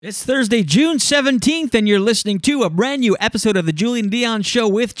It's Thursday, June 17th, and you're listening to a brand new episode of The Julian Dion Show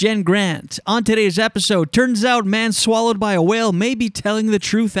with Jen Grant. On today's episode, turns out man swallowed by a whale may be telling the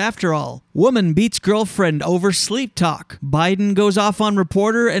truth after all. Woman beats girlfriend over sleep talk. Biden goes off on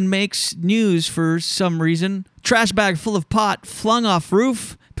reporter and makes news for some reason. Trash bag full of pot flung off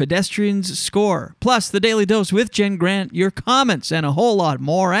roof. Pedestrians score. Plus, the Daily Dose with Jen Grant, your comments, and a whole lot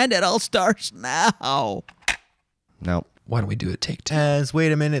more. And it all starts now. No. Why don't we do a take two?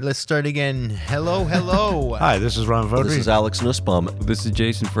 Wait a minute, let's start again. Hello. Hi, this is Ron Vodry. This is Alex Nussbaum. This is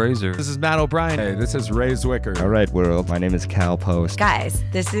Jason Fraser. This is Matt O'Brien. Hey, this is Ray Zwicker. All right, world. My name is Cal Post. Guys,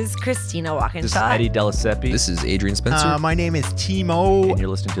 this is Christina Walkinshaw. This is Eddie Delaseppe. This is Adrian Spencer. My name is Timo. And you're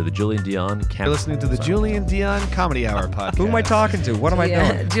listening to the Julian Dion You're listening to the Julian Dion Comedy Hour podcast. Who am I talking to? What am I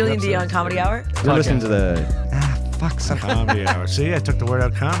doing? Julian Dion Comedy Hour. You're listening to the... Comedy hour. See, I took the word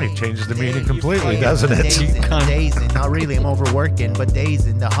out comedy. Changes the meaning completely, doesn't it? Days and not really, I'm overworking, but days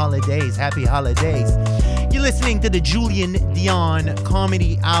in the holidays. Happy holidays. You're listening to the Julian Dion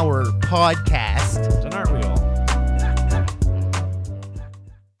Comedy Hour podcast. And aren't we all?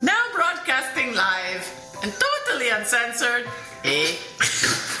 Now broadcasting live and totally uncensored,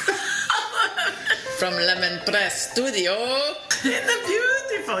 from Lemon Press Studio in the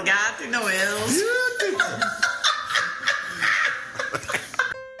beautiful Gatineau Hills.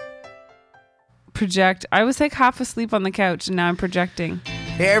 Project. I was like half asleep on the couch and now I'm projecting.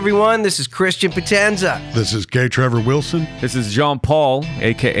 Hey everyone, this is Christian Potenza. This is K. Trevor Wilson. This is Jean Paul,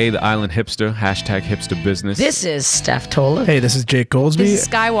 a.k.a. the Island Hipster, hashtag hipster business. This is Steph Tola. Hey, this is Jake Goldsby. This is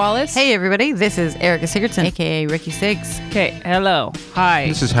Sky Wallace. Hey everybody, this is Erica Sigurdsson, aka Ricky Siggs. Okay, hello. Hi.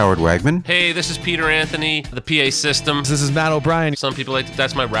 This is Howard Wagman. Hey, this is Peter Anthony, the PA system. This is Matt O'Brien. Some people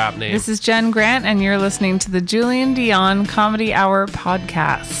that's my rap name. This is Jen Grant and you're listening to the Julian Dion Comedy Hour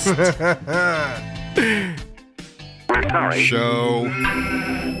podcast. Show.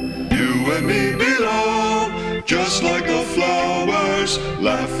 You and me belong, just like the flowers,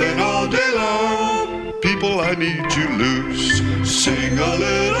 laughing all day long. People I need to lose, sing a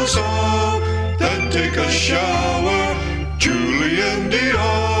little song, then take a shower. Julian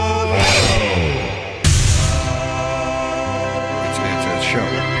Dion. It's a show.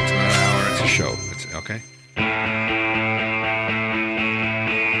 It's not an hour. It's a show. It's okay.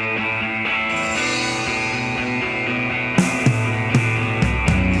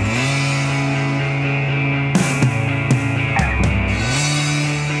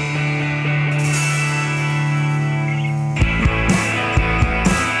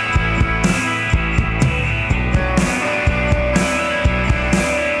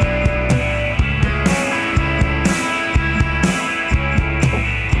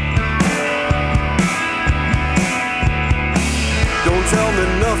 Tell me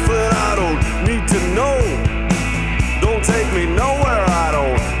nothing I don't need to know. Don't take me nowhere I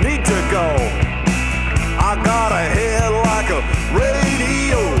don't need to go. I got a head like a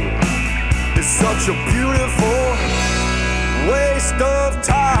radio. It's such a beautiful waste of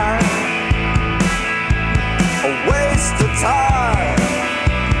time. A waste of time.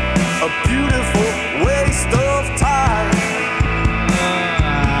 A beautiful waste of time.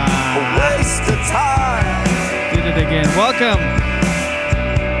 A waste of time. Did it again. Welcome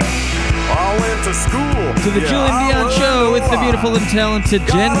I went to school. to the Julian Dion Show with the beautiful and talented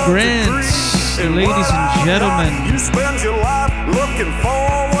Jen Grant. Ladies and gentlemen, You spend your life looking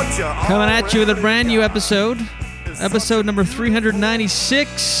for what you coming at you with a brand new episode. Episode number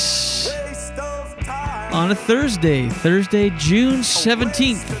 396 on a Thursday, June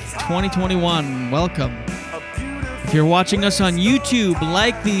 17th, 2021. Welcome. If you're watching us on YouTube,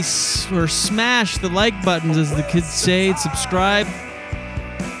 like these or smash the like buttons, as the kids say, subscribe.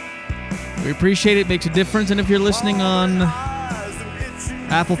 We appreciate it. It makes a difference. And if you're listening on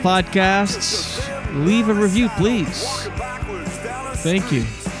Apple Podcasts, leave a review, please. Thank you.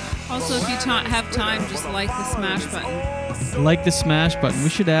 Also, if you have time, just like the smash button. Like the smash button. We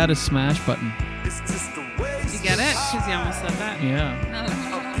should add a smash button. Did you get it? Because you almost said that. Yeah.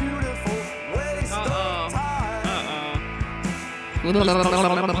 Uh-oh.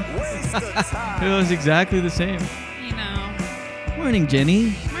 It was exactly the same. You know. Morning,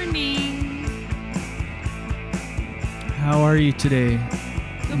 Jenny. Morning. How are you today?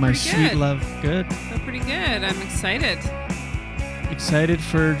 Feel My pretty sweet good. love. Good. Feel pretty good. I'm excited. Excited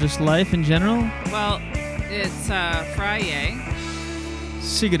for just life in general? Well, it's Friday.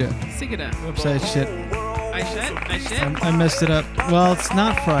 Sigurda. Oops, I shit. I should. I messed it up. Well, it's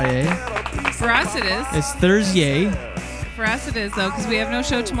not Friday. For us, it is. It's Thursday. For us, it is, though, because we have no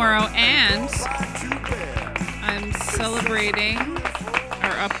show tomorrow, and I'm celebrating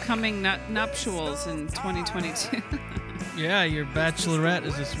our upcoming nuptials in 2022. Yeah, your bachelorette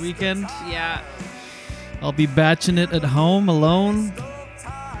is this weekend. Yeah. I'll be batching it at home alone.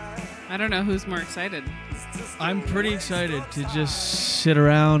 I don't know who's more excited. I'm pretty excited to just sit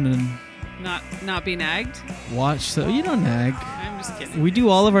around and Not be nagged. watch the. You don't nag. I'm just kidding. We do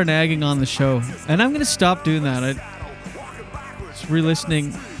all of our nagging on the show, and I'm gonna stop doing that. I just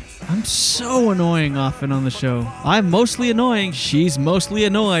re-listening. I'm so annoying often on the show. I'm mostly annoying. She's mostly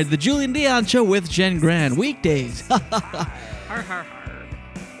annoyed. The Julian Dion Show with Jen Grand. Weekdays. Har, har, har.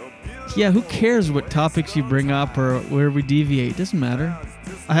 Yeah, who cares what topics you bring up or where we deviate? Doesn't matter.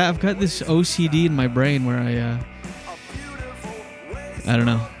 I've got this OCD in my brain where I don't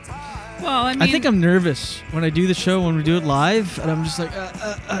know. Well, I mean, I think I'm nervous when I do the show, when we do it live, and I'm just like,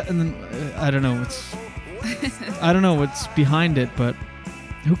 and then I don't know. I don't know what's behind it, but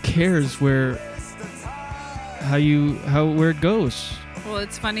who cares where it goes? Well,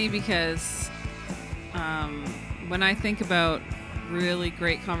 it's funny because when I think about really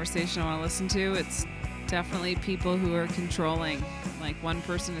great conversation I want to listen to, it's definitely people who are controlling. Like one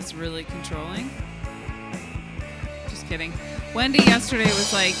person is really controlling. Just kidding. Wendy yesterday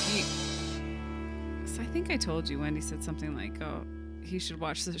was like, I think I told you, Wendy said something like, oh, he should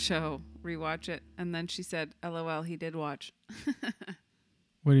watch the show, rewatch it. And then she said, LOL, he did watch.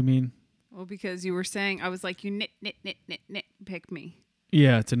 What do you mean? Well, because you were saying, I was like, you pick me.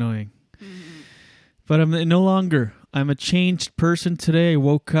 Yeah, it's annoying. Mm-hmm. But I'm no longer. I'm a changed person today. I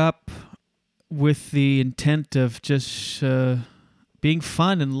woke up with the intent of just being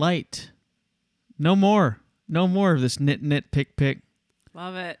fun and light. No more of this pick.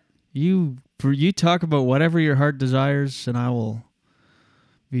 Love it. You talk about whatever your heart desires, and I will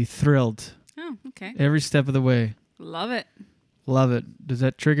be thrilled. Oh, okay. Every step of the way. Love it. Love it. Does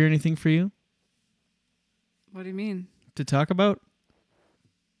that trigger anything for you? What do you mean? To talk about?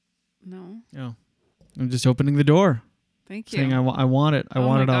 No. Oh. I'm just opening the door. Thank you. Saying I want it. I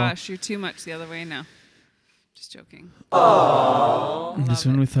want it all. Oh my gosh, you're too much the other way now. Just joking. Aww. This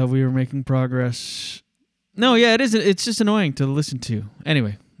one we thought we were making progress. No, yeah, it isn't. It's just annoying to listen to.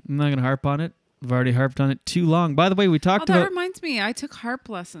 Anyway, I'm not going to harp on it. I've already harped on it too long. By the way, we talked about... that reminds me. I took harp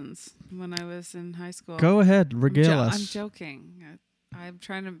lessons when I was in high school. Go ahead. Regale us. I'm joking. I'm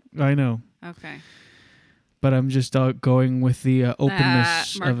trying to... I know. Okay. But I'm just going with the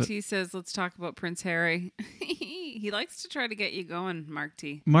openness Mark of it. T says, let's talk about Prince Harry. He likes to try to get you going, Mark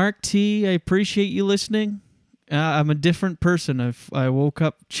T. Mark T, I appreciate you listening. I'm a different person. I woke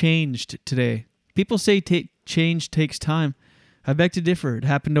up changed today. People say change takes time. I beg to differ. It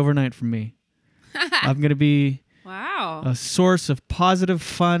happened overnight for me. I'm going to be a source of positive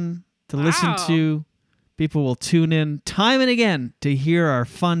fun to listen to. People will tune in time and again to hear our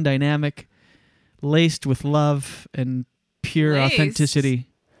fun dynamic, laced with love and pure authenticity.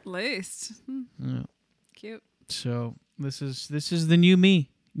 Laced. Yeah. Cute. So this is the new me.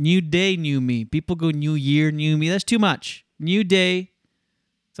 New day, new me. People go new year, new me. That's too much. New day.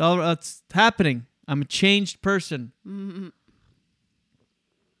 It's happening. I'm a changed person. Mm-hmm.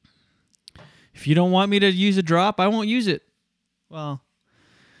 If you don't want me to use a drop, I won't use it. Well,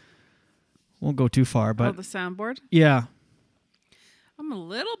 won't go too far, but... the soundboard? Yeah. I'm a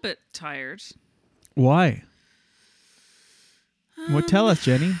little bit tired. Why? Tell us,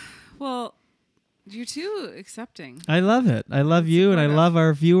 Jenny. Well, you're too accepting. I love it. I love you, and I love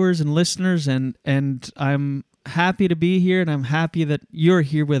our viewers and listeners, and I'm happy to be here, and I'm happy that you're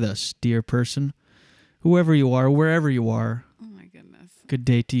here with us, dear person. Whoever you are, wherever you are. Oh, my goodness. Good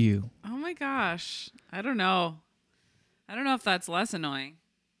day to you. Oh, my gosh. I don't know if that's less annoying.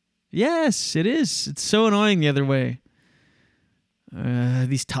 Yes, it is. It's so annoying the other way.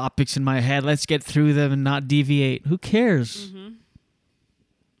 These topics in my head, let's get through them and not deviate. Who cares? Mm-hmm.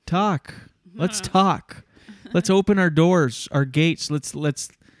 Talk. Let's talk. Let's open our doors, our gates. Let's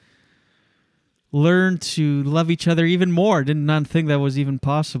learn to love each other even more. Did not think that was even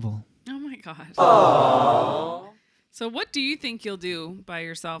possible. Oh my gosh. Aww. So what do you think you'll do by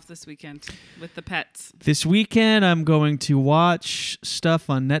yourself this weekend with the pets? This weekend, I'm going to watch stuff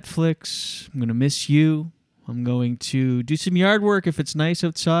on Netflix. I'm going to miss you. I'm going to do some yard work if it's nice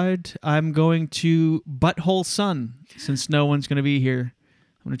outside. I'm going to butthole sun since no one's going to be here.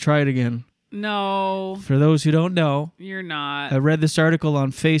 I'm going to try it again. No. For those who don't know. You're not. I read this article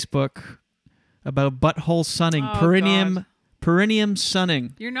on Facebook about butthole sunning. Perineum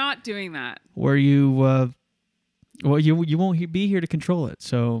sunning. You're not doing that. Where you won't be here to control it.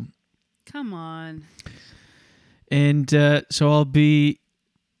 So. Come on. And so I'll be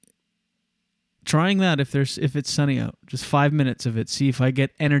trying that if it's sunny out. Just 5 minutes of it. See if I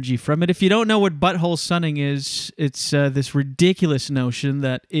get energy from it. If you don't know what butthole sunning is, it's this ridiculous notion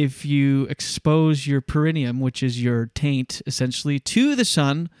that if you expose your perineum, which is your taint, essentially, to the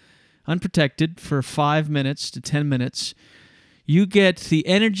sun, unprotected, for 5 minutes to 10 minutes, you get the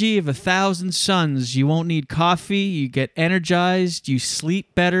energy of 1,000 suns. You won't need coffee. You get energized. You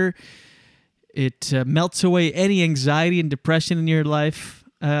sleep better. It melts away any anxiety and depression in your life.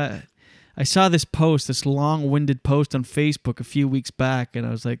 I saw this long-winded post on Facebook a few weeks back, and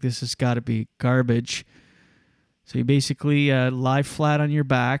I was like, this has got to be garbage. So you basically lie flat on your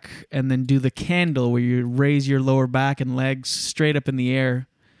back and then do the candle where you raise your lower back and legs straight up in the air,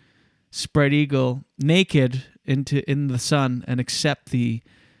 spread eagle, naked in the sun, and accept the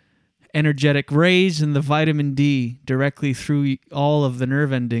energetic rays and the vitamin D directly through all of the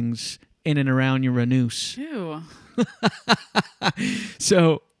nerve endings in and around your anus. Ew.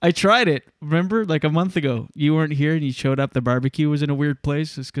 So I tried it. Remember, like a month ago, you weren't here and you showed up. The barbecue was in a weird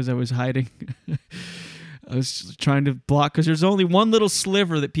place just because I was hiding. I was trying to block because there's only one little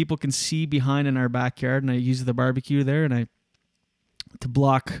sliver that people can see behind in our backyard, and I used the barbecue there to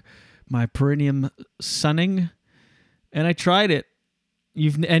block my perineum sunning, and I tried it.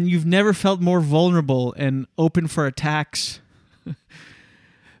 You've never felt more vulnerable and open for attacks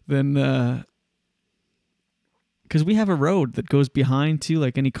than because we have a road that goes behind too.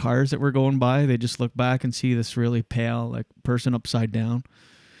 Like any cars that were going by, they just look back and see this really pale like person upside down.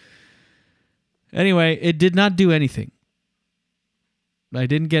 Anyway, it did not do anything. I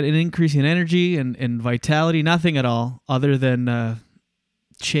didn't get an increase in energy and vitality, nothing at all, other than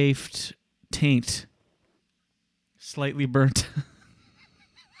chafed taint, slightly burnt.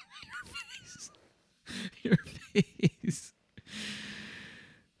 Your face.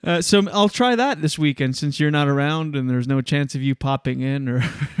 So I'll try that this weekend since you're not around and there's no chance of you popping in or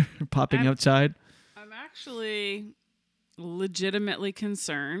popping outside. I'm actually legitimately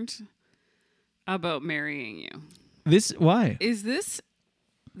concerned about marrying you. Why? Is this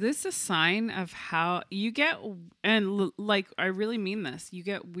a sign of how you get, and like I really mean this, you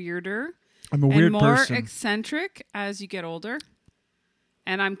get weirder I'm a weird and more person. eccentric as you get older,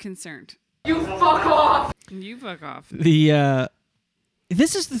 and I'm concerned. You fuck off! You fuck off.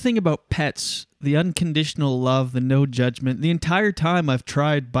 This is the thing about pets, the unconditional love, the no judgment. The entire time I've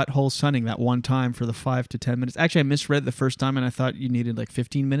tried butthole sunning that one time for the 5 to 10 minutes. Actually, I misread the first time and I thought you needed like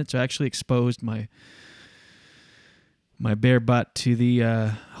 15 minutes. I actually exposed my bare butt to the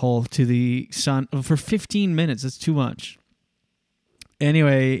to the sun for 15 minutes. That's too much.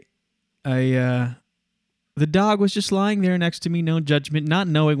 Anyway, the dog was just lying there next to me, no judgment, not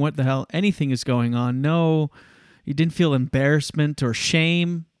knowing what the hell anything is going on. No, he didn't feel embarrassment or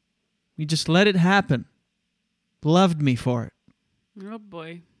shame. He just let it happen. Loved me for it. Oh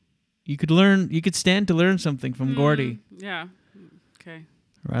boy. You could stand to learn something from Gordy. Yeah. Okay.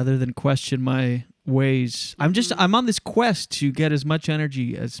 Rather than question my ways. I'm on this quest to get as much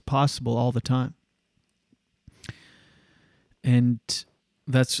energy as possible all the time. And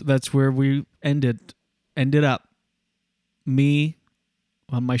that's where we ended up. Me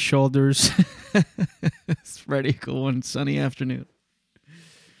on my shoulders. Spread eagle one sunny afternoon.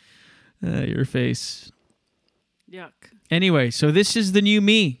 Your face. Yuck. Anyway, so this is the new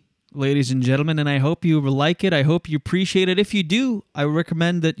me, ladies and gentlemen, and I hope you like it. I hope you appreciate it. If you do, I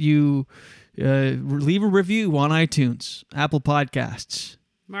recommend that you leave a review on iTunes, Apple Podcasts.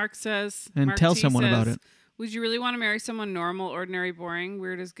 Mark says, And Mark tell T someone says, about it. Would you really want to marry someone normal, ordinary, boring?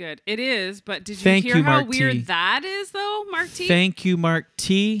 Weird is good. It is, but did you Thank hear you, how Mark weird T. that is, though, Mark T? Thank you, Mark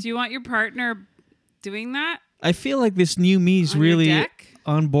T. Do you want your partner doing that? I feel like this new me's On your really deck?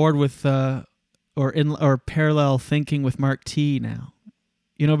 on board with or parallel thinking with Mark T now.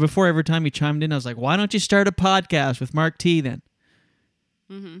 You know, before every time he chimed in, I was like, why don't you start a podcast with Mark T then?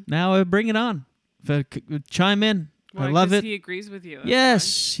 Mm-hmm. Now bring it on. Chime in. Why, I love 'cause it. he agrees with you. That's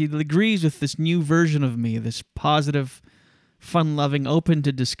Yes, he agrees with this new version of me, this positive, fun-loving, open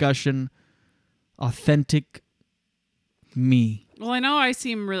to discussion, authentic me. Well, I know I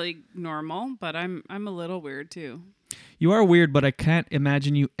seem really normal, but I'm a little weird too. You are weird, but I can't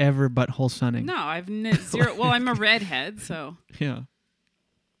imagine you ever butthole sunning. No, I've zero. Well, I'm a redhead, so Yeah.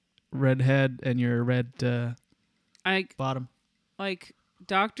 Redhead and your red bottom. Like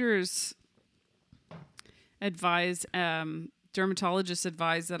doctors advise, dermatologists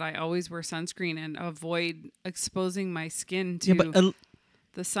advise that I always wear sunscreen and avoid exposing my skin to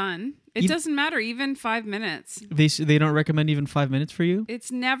the sun. It doesn't matter, even 5 minutes. They don't recommend even 5 minutes for you?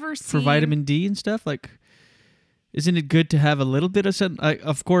 It's never For seen. vitamin D and stuff? Like, Isn't it good to have a little bit of sun?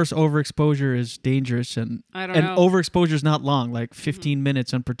 Of course, overexposure is dangerous, and I don't know. overexposure is not long, like 15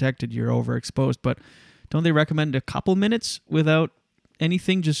 minutes unprotected, you're overexposed. But don't they recommend a couple minutes without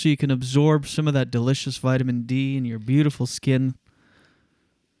anything, just so you can absorb some of that delicious vitamin D in your beautiful skin?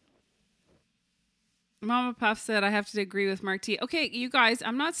 Mama Puff said, I have to agree with Mark T. Okay, you guys,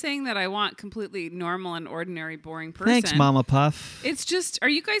 I'm not saying that I want completely normal and ordinary boring person. Thanks, Mama Puff. It's just, are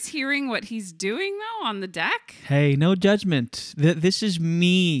you guys hearing what he's doing, though, on the deck? Hey, no judgment. This is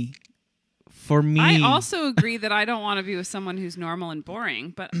me. For me. I also agree that I don't want to be with someone who's normal and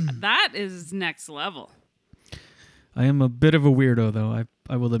boring, but that is next level. I am a bit of a weirdo, though,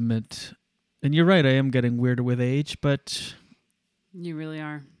 I will admit. And you're right, I am getting weirder with age, but... You really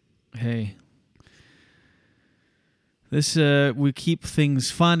are. Hey... This, we keep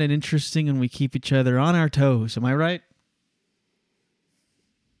things fun and interesting, and we keep each other on our toes. Am I right?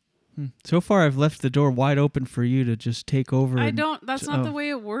 So far, I've left the door wide open for you to just take over. That's not the way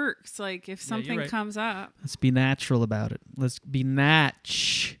it works. Like, if something right. comes up. Let's be natural about it. Let's be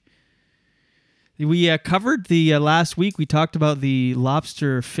natch. We covered the, last week, we talked about the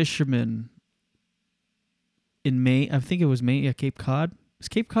lobster fishermen in Maine. I think it was Maine, Cape Cod. Is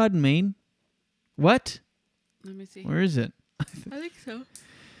Cape Cod in Maine? What? Let me see. Where is it? I think so.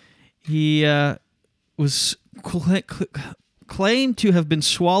 He was claimed to have been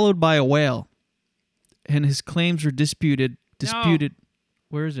swallowed by a whale, and his claims were disputed. No.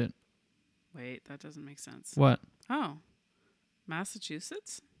 Where is it? Wait, that doesn't make sense. What? Oh,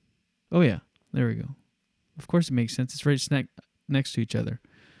 Massachusetts? Oh, yeah. There we go. Of course it makes sense. It's right next to each other.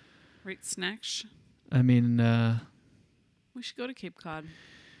 Right snacks. I mean... we should go to Cape Cod.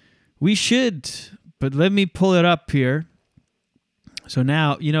 We should, but let me pull it up here. So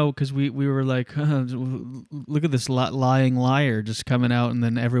now, because we were like, look at this lying liar just coming out, and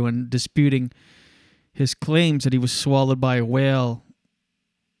then everyone disputing his claims that he was swallowed by a whale,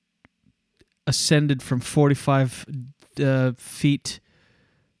 ascended from 45 feet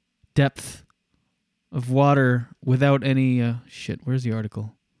depth of water without any... shit, where's the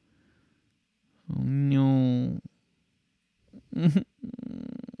article? Oh, no...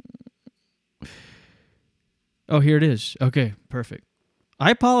 Oh, here it is. Okay, perfect.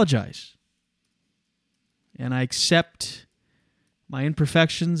 I apologize. And I accept my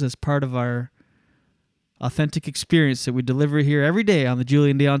imperfections as part of our authentic experience that we deliver here every day on the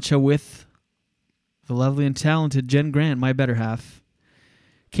Julian Dion Show with the lovely and talented Jen Grant, my better half.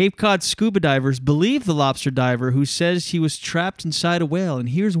 Cape Cod scuba divers believe the lobster diver who says he was trapped inside a whale, and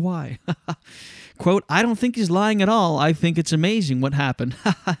here's why. Quote, I don't think he's lying at all. I think it's amazing what happened.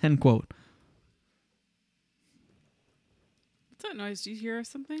 End quote. What's that noise? Do you hear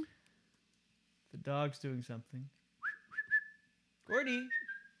something? The dog's doing something. Gordy.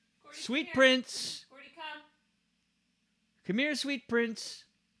 Sweet Prince. Gordy, come. Come here, Sweet Prince.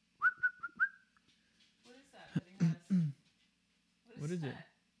 What is that? What is it?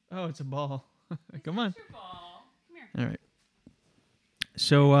 Oh, it's a ball. Come on. Ball. Come here. All right.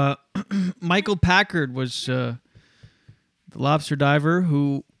 So, Michael Packard was the lobster diver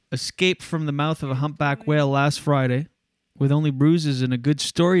who escaped from the mouth of a humpback whale last Friday with only bruises and a good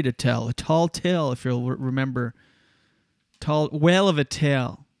story to tell. A tall tale, if you'll remember. Tall whale of a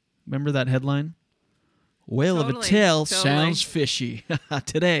tale. Remember that headline? Whale of a tale sounds fishy.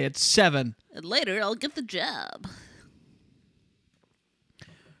 Today at 7. And later, I'll get the job.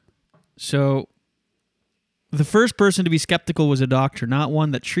 So, the first person to be skeptical was a doctor, not one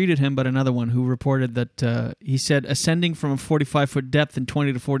that treated him, but another one who reported that he said ascending from a 45-foot depth in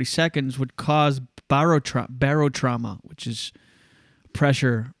 20 to 40 seconds would cause barotrauma, which is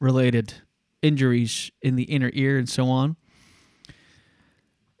pressure-related injuries in the inner ear and so on.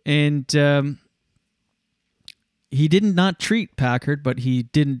 And he did not treat Packard, but he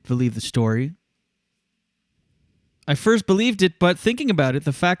didn't believe the story. I first believed it, but thinking about it,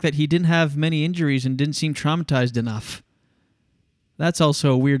 the fact that he didn't have many injuries and didn't seem traumatized enough, that's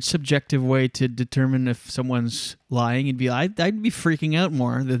also a weird subjective way to determine if someone's lying. I'd be freaking out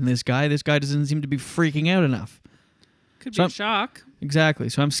more than this guy. This guy doesn't seem to be freaking out enough. Could be a shock. Exactly.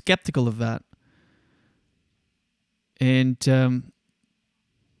 So I'm skeptical of that. And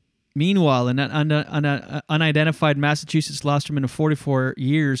meanwhile, an unidentified Massachusetts lobsterman of 44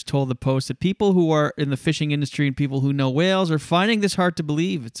 years told the Post that people who are in the fishing industry and people who know whales are finding this hard to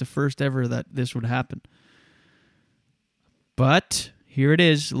believe. It's the first ever that this would happen. But here it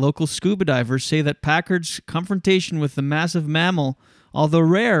is. Local scuba divers say that Packard's confrontation with the massive mammal, although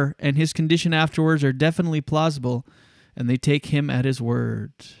rare, and his condition afterwards are definitely plausible, and they take him at his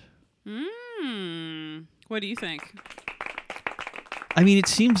word. What do you think? I mean, it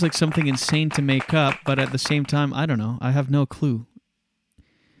seems like something insane to make up, but at the same time, I don't know. I have no clue.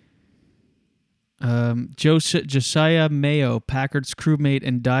 Josiah Mayo, Packard's crewmate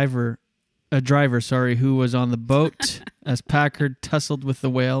and driver, who was on the boat as Packard tussled with the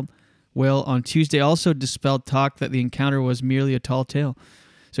whale on Tuesday, also dispelled talk that the encounter was merely a tall tale.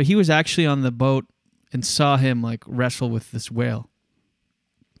 So he was actually on the boat and saw him like wrestle with this whale.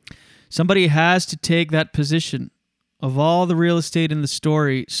 Somebody has to take that position. Of all the real estate in the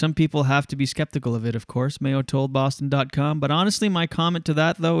story, some people have to be skeptical of it, of course, Mayo told Boston.com. But honestly, my comment to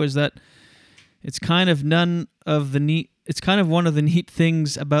that, though, is that it's kind of one of the neat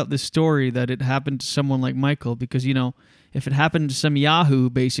things about this story that it happened to someone like Michael, because, you know, if it happened to some Yahoo,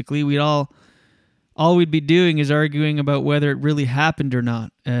 basically, all we'd be doing is arguing about whether it really happened or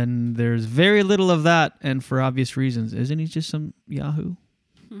not. And there's very little of that, and for obvious reasons. Isn't he just some Yahoo?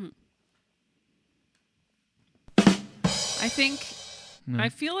 I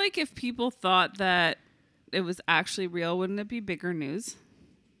feel like if people thought that it was actually real, wouldn't it be bigger news?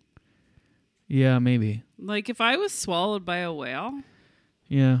 Yeah, maybe. Like if I was swallowed by a whale.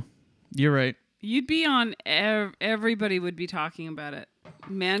 Yeah, you're right. You'd be on, everybody would be talking about it.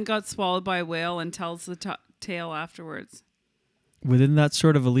 Man got swallowed by a whale and tells the tale afterwards. Within that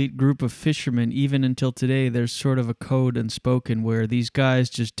sort of elite group of fishermen, even until today, there's sort of a code unspoken where these guys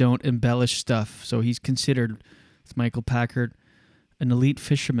just don't embellish stuff. So he's considered, it's Michael Packard, an elite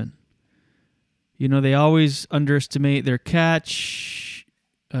fisherman. You know, they always underestimate their catch,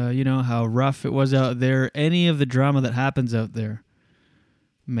 you know, how rough it was out there, any of the drama that happens out there,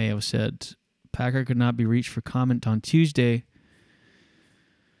 Mayo said. Packard could not be reached for comment on Tuesday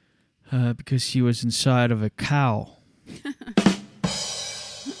because he was inside of a cow.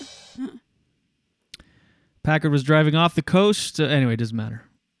 Packard was driving off the coast. Anyway, it doesn't matter.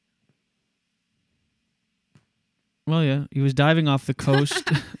 Well, yeah, he was diving off the coast.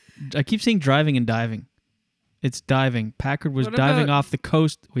 I keep saying driving and diving. It's diving. Packard was diving off the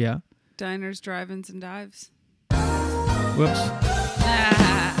coast. Yeah. Diners, drive-ins, and dives. Whoops.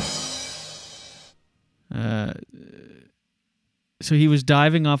 So he was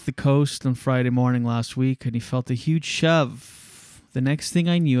diving off the coast on Friday morning last week, and he felt a huge shove. The next thing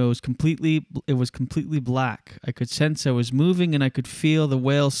I knew, it was completely black. I could sense I was moving, and I could feel the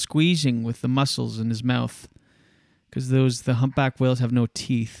whale squeezing with the muscles in his mouth, because the humpback whales have no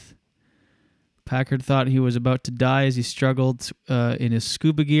teeth. Packard thought he was about to die as he struggled in his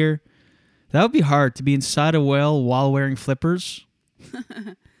scuba gear. That would be hard, to be inside a whale while wearing flippers.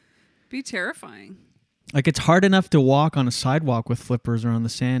 Be terrifying. Like, it's hard enough to walk on a sidewalk with flippers or on the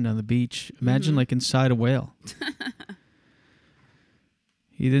sand on the beach. Imagine, like, inside a whale.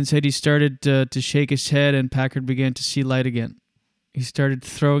 He then said he started to shake his head, and Packard began to see light again. He started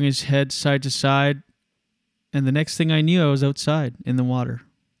throwing his head side to side, and the next thing I knew, I was outside in the water.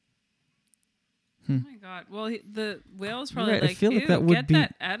 Oh, my God. Well, the whale is probably right, like, I feel like ew, that would get be...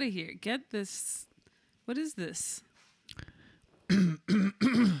 that out of here. Get this. What is this?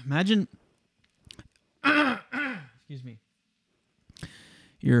 Imagine... Excuse me.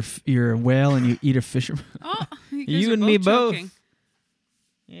 You're a whale and you eat a fisherman. Oh, you and me both. Choking.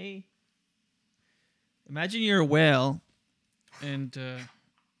 Hey. Imagine you're a whale and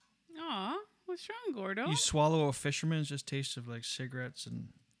Aw, what's wrong, Gordo? you swallow a fisherman. It just tastes of like cigarettes and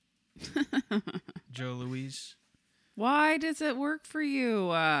Joe Louise. Why does it work for you?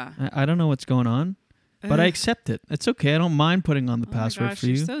 I don't know what's going on, but I accept it. It's okay. I don't mind putting on the password my gosh, for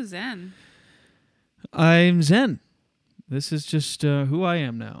you. You're so zen. I'm zen. This is just who I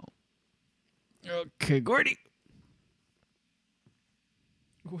am now. Okay, Gordy.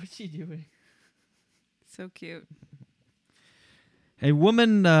 What's she doing? So cute. A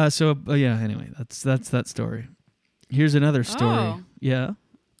woman. Yeah. Anyway, that's that story. Here's another story. Oh. Yeah.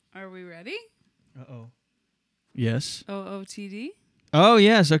 Are we ready? Uh-oh. Yes. OOTD? Oh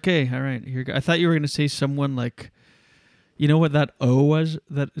yes. Okay. All right. Here. I thought you were gonna say someone like. You know what that O was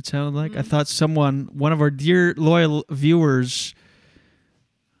that it sounded like? I thought one of our dear loyal viewers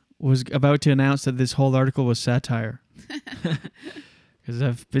was about to announce that this whole article was satire. Because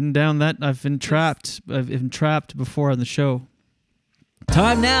I've been trapped before on the show.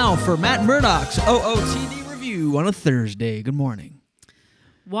 Time now for Matt Murdoch's OOTD review on a Thursday. Good morning.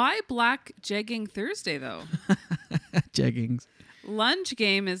 Why Black Jegging Thursday, though? Jeggings. Lunge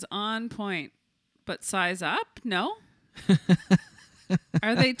game is on point, but size up? No?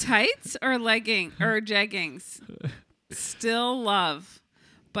 Are they tights or jeggings? Still love,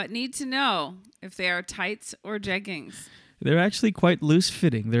 but need to know if they are tights or jeggings. They're actually quite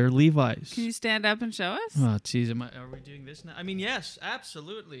loose-fitting. They're Levi's. Can you stand up and show us? Oh, geez. Are we doing this now? I mean, yes,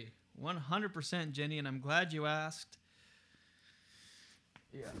 absolutely. 100%, Jenny, and I'm glad you asked.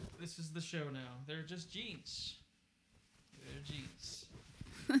 Yeah, this is the show now. They're just jeans. They're jeans.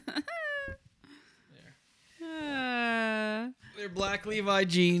 They're black Levi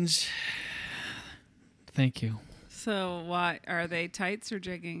jeans. Thank you. So what are they, tights or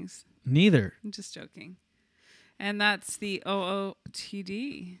jeggings? Neither. I'm just joking. And that's the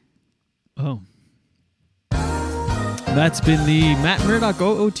OOTD. Oh. That's been the Matt Murdock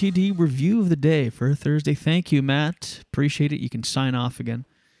OOTD review of the day for Thursday. Thank you, Matt. Appreciate it. You can sign off again.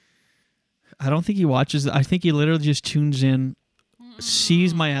 I don't think he watches. I think he literally just tunes in,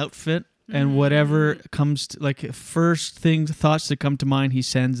 sees my outfit, and whatever comes to, like, first things, thoughts that come to mind, he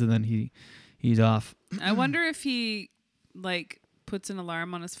sends, and then he's off. I wonder if he like puts an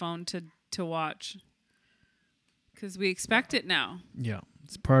alarm on his phone to watch, because we expect it now. Yeah,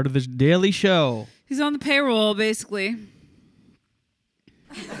 it's part of this daily show. He's on the payroll, basically.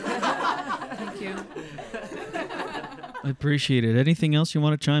 Thank you. I appreciate it. Anything else you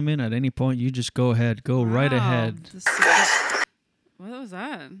want to chime in at any point? You just go ahead. Go right ahead. What was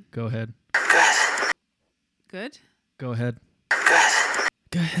that? Go ahead. Good? Go ahead.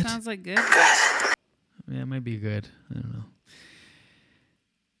 Go ahead. Sounds like good. Yeah, it might be good. I don't know.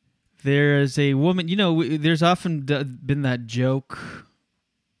 There's a woman, there's often been that joke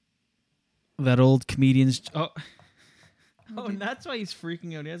that old comedians... Oh, and that's why he's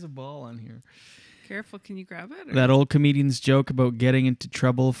freaking out. He has a ball on here. Careful, can you grab it? That old comedian's joke about getting into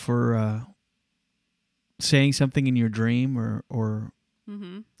trouble for saying something in your dream or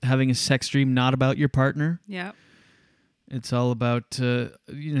having a sex dream not about your partner. Yeah. It's all about,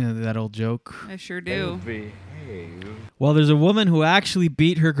 that old joke. I sure do. Well, there's a woman who actually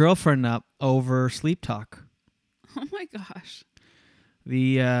beat her girlfriend up over sleep talk. Oh my gosh.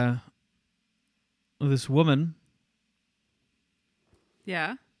 This woman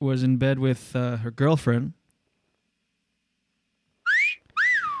was in bed with her girlfriend.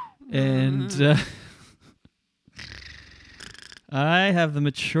 And I have the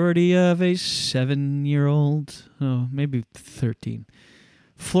maturity of a 7-year-old, maybe 13.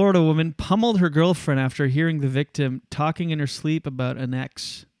 Florida woman pummeled her girlfriend after hearing the victim talking in her sleep about an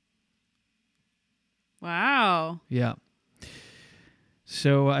ex. Wow. Yeah.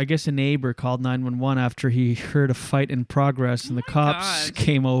 So I guess a neighbor called 911 after he heard a fight in progress, and the cops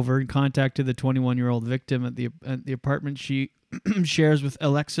came over and contacted the 21-year-old victim at the apartment she shares with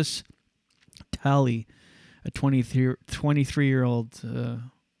Alexis Talley, a 23-year-old. The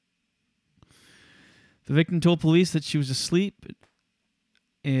victim told police that she was asleep,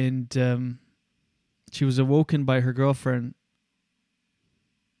 and she was awoken by her girlfriend,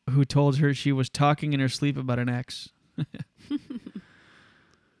 who told her she was talking in her sleep about an ex.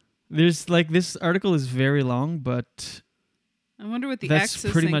 There's this article is very long, but I wonder what the that's ex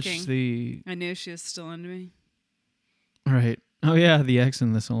is pretty thinking. much the I knew she was still into me. Right. Oh yeah, the ex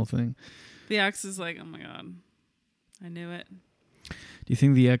in this whole thing. The ex is like, oh my god, I knew it. Do you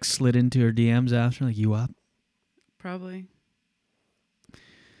think the ex slid into her DMs after, like, you up? Probably.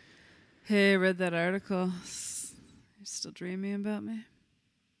 Hey, I read that article. You're still dreaming about me?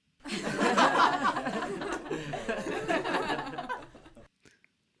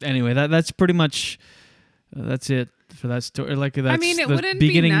 Anyway, that's pretty much that's it for that story. Like, that's I mean, it the wouldn't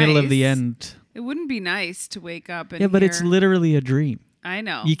beginning, be middle of the nice. end. It wouldn't be nice to wake up and Yeah, but it's hear- literally a dream. I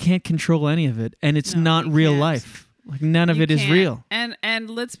know. You can't control any of it, and it's No, not you real can't. life. Like, none of You it is can't. real. And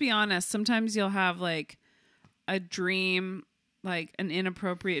let's be honest, sometimes you'll have like a dream, like an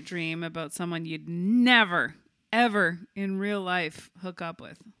inappropriate dream about someone you'd never, ever in real life hook up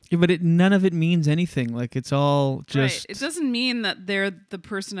with. Yeah, but none of it means anything. Like, it's all just Right. It doesn't mean that they're the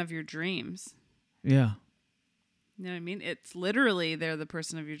person of your dreams. yeah. You know what I mean? It's literally they're the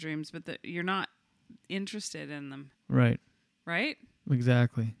person of your dreams, but you're not interested in them. Right. Right?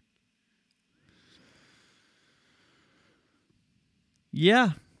 Exactly.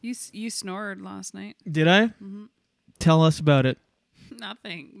 Yeah. You snored last night. Did I? Mhm. Tell us about it.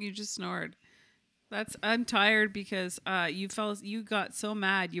 Nothing. You just snored. I'm tired because you got so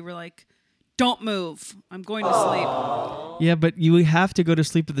mad. You were like, "Don't move. I'm going to sleep." Yeah, but you have to go to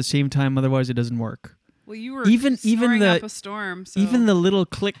sleep at the same time, otherwise it doesn't work. Well, you were even snoring the up a storm. So. even the little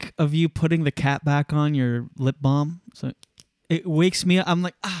click of you putting the cap back on your lip balm, so it wakes me up. I'm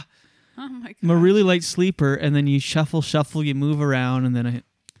like, ah. Oh my god. I'm a really light sleeper, and then you shuffle, you move around, and then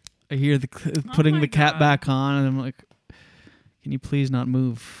I hear putting the cap back on, and I'm like, can you please not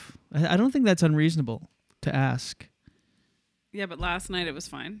move? I don't think that's unreasonable to ask. Yeah, but last night it was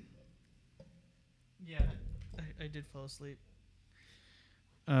fine. Yeah, I did fall asleep.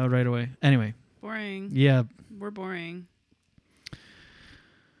 Right away. Anyway. Boring. Yeah. We're boring.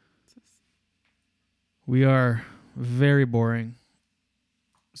 We are very boring.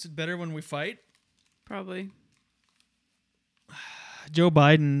 Is it better when we fight? Probably. Joe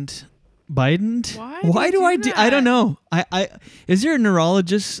Biden. Why do I do? that? I don't know. I is there a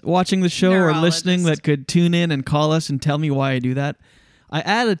neurologist watching the show or listening that could tune in and call us and tell me why I do that? I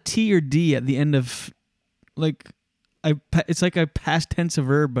add a T or D at the end of, like, it's like a past tense of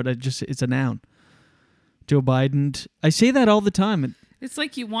verb, but it's a noun. Joe Biden. I say that all the time. It's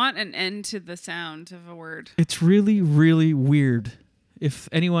like you want an end to the sound of a word. It's really, really weird. If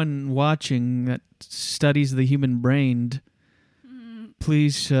anyone watching that studies the human brain,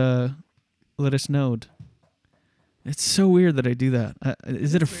 please let us know. It's so weird that I do that.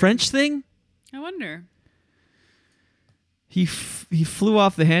 Is it a French thing? I wonder. He flew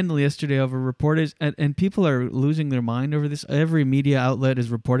off the handle yesterday over reporters, and people are losing their mind over this. Every media outlet is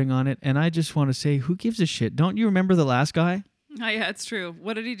reporting on it, and I just want to say, who gives a shit? Don't you remember the last guy? Oh, yeah, it's true.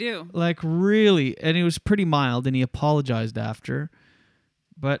 What did he do? Like, really? And it was pretty mild, and he apologized after.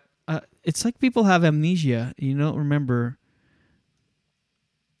 But it's like people have amnesia. You don't remember.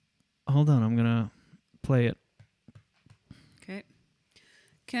 Hold on, I'm going to play it. Okay.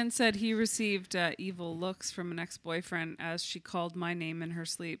 Ken said he received evil looks from an ex-boyfriend as she called my name in her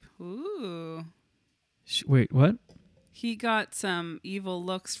sleep. Ooh. Wait, what? He got some evil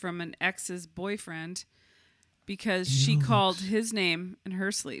looks from an ex's boyfriend because she called his name in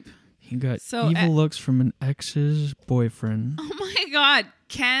her sleep. He got evil looks from an ex's boyfriend. Oh my God.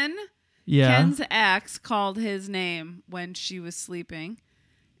 Ken? Yeah. Ken's ex called his name when she was sleeping,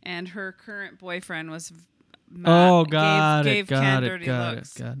 and her current boyfriend was mad, gave Ken dirty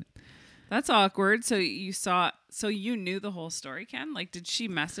looks. Got it. That's awkward. So you knew the whole story, Ken? Like, did she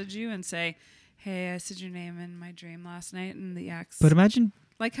message you and say, hey, I said your name in my dream last night, and the ex... But imagine...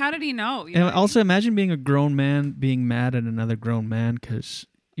 Like, how did he know? And also imagine being a grown man being mad at another grown man because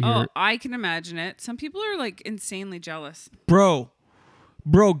Oh, I can imagine it. Some people are, like, insanely jealous. Bro,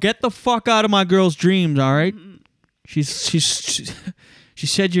 get the fuck out of my girl's dreams, all right? Mm-hmm. She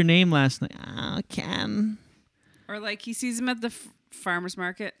said your name last night. Oh, Ken. Or, like, he sees him at the farmer's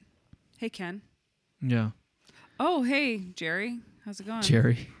market. Hey, Ken. Yeah. Oh, hey, Jerry. How's it going?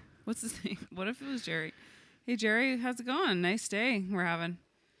 Jerry. What's his name? What if it was Jerry? Hey, Jerry, how's it going? Nice day we're having.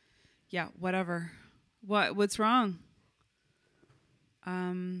 Yeah, whatever. What's wrong?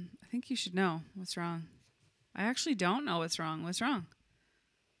 I think you should know what's wrong. I actually don't know what's wrong. What's wrong?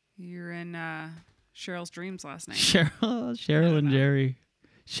 You're in Cheryl's dreams last night. Cheryl and Jerry.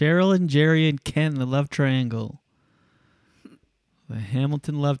 Cheryl and Jerry and Ken, the love triangle. The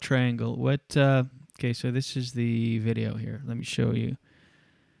Hamilton love triangle. What? Okay, so this is the video here. Let me show you.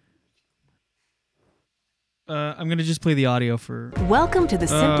 I'm going to just play the audio for... Welcome to the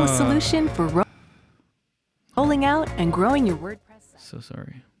simplest solution for rolling out and growing your WordPress site. So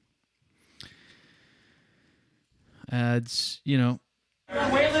sorry. Ads, you know.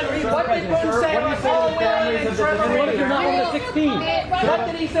 What did Boone say about Paul Whelan and Trevor Reed? What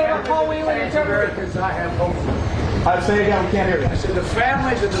did he say about Paul Whelan and Trevor Reed? I have hope. I say again, we can't hear you. I said the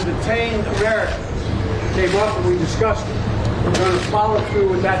families of the detained Americans came up and we discussed it. We're going to follow through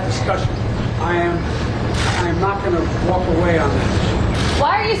with that discussion. I am not going to walk away on that.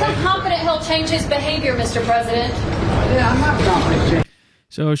 Why are you so confident he'll change his behavior, Mr. President? Yeah, I'm not confident.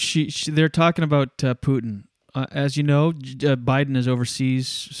 So they're talking about Putin. As you know, Biden is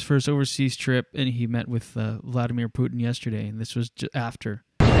first overseas trip, and he met with Vladimir Putin yesterday, and this was after.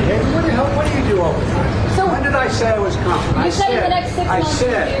 Hey, what do you do all the time? So when did I say I was confident? You said in the next 6 months you'll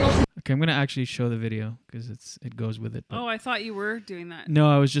be able to... Okay, I'm going to actually show the video because it goes with it. Oh, I thought you were doing that. No,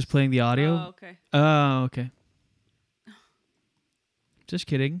 I was just playing the audio. Oh, okay. Oh, okay. Just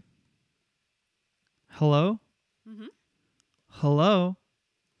kidding. Hello? Mm-hmm. Hello?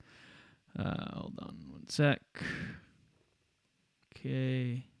 Hold on one sec.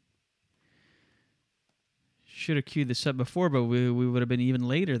 Okay. Should have queued this up before, but we would have been even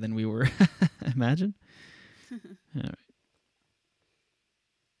later than we were. Imagine. All right.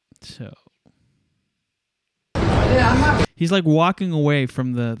 So. He's like walking away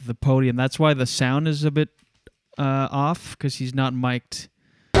from the podium. That's why the sound is a bit off, because he's not mic'd.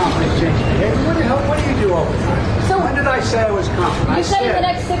 Hey, what do you do all the time? So when did I say I was confident? You said in the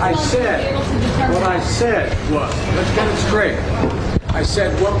next 6 months you'll be able to determine... What I said was, let's get it straight. I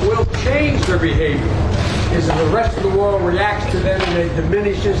said what will change their behavior is if the rest of the world reacts to them and it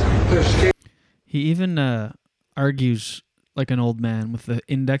diminishes their state. He even argues like an old man with the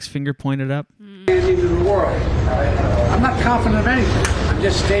index finger pointed up. Into the world. I'm not confident of anything. I'm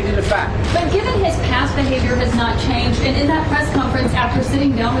just stating the fact. But given his past behavior has not changed, and in that press conference after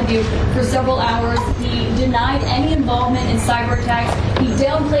sitting down with you for several hours, he denied any involvement in cyber attacks. He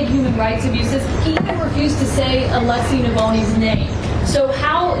downplayed human rights abuses. He even refused to say Alexei Navalny's name. So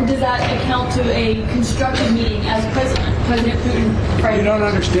how does that account to a constructive meeting as President Putin? You don't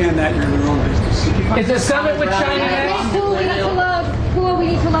understand that. You're in the wrong business. It's a summit with China next. Cool, we need to load. Cool, we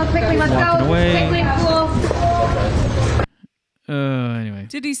need to load quickly. Let's Walking go. away. Quickly, cool. Anyway.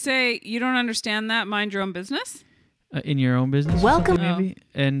 Did he say you don't understand that? Mind your own business. In your own business. Welcome. Maybe.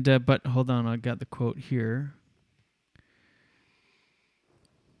 And but hold on, I got the quote here.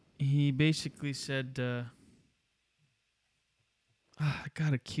 He basically said, I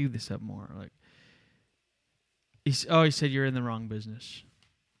gotta cue this up more. Like, he said you're in the wrong business.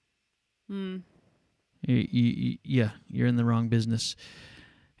 Yeah, you're in the wrong business.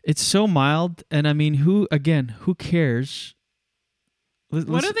 It's so mild, and I mean, who cares?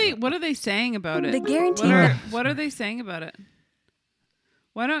 What are they saying about it? The guarantee. What are they saying about it?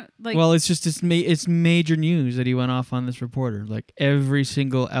 Why don't Well, it's just it's major news that he went off on this reporter. Like every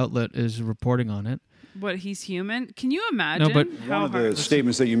single outlet is reporting on it. What, he's human? Can you imagine? No, but one of the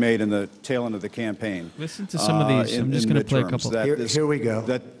statements that you made in the tail end of the campaign. Listen to some of these. I'm just going to play a couple. Here we go.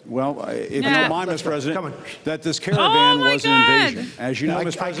 If you don't mind, Mr. President, that this Oh caravan was an invasion. As you know, I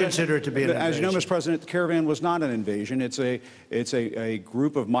Mr. President, consider it to be an As you know, invasion. Mr. President, the caravan was not an invasion. It's a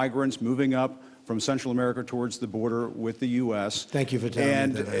group of migrants moving up from Central America towards the border with the U.S. Thank you for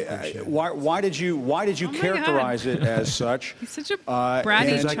telling me that. I appreciate it. Why did you characterize it as such? He's such a bratty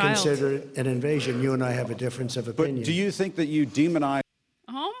Because I child. consider it an invasion. You and I have a difference of opinion. But do you think that you demonize?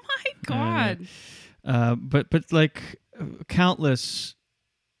 Oh my God. But like countless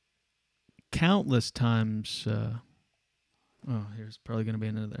times. Here's probably going to be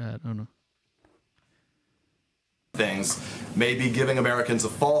another ad. Oh no. Things may be giving Americans a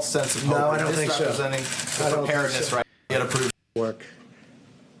false sense of hope. No, I don't think so. Misrepresenting the preparedness, right? Get approved work.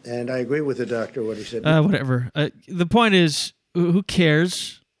 And I agree with the doctor what he said. Whatever. The point is, who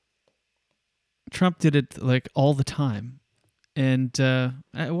cares? Trump did it like all the time. And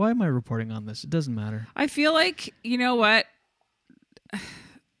why am I reporting on this? It doesn't matter. I feel like, you know what?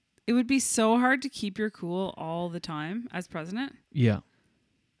 It would be so hard to keep your cool all the time as president. Yeah.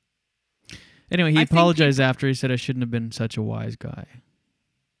 Anyway, he apologized after. He said, I shouldn't have been such a wise guy.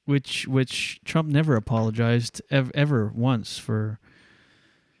 Which Trump never apologized ever once for.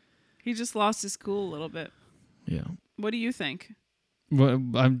 He just lost his cool a little bit. Yeah. What do you think? Well,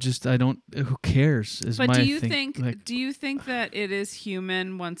 who cares? But do you think that it is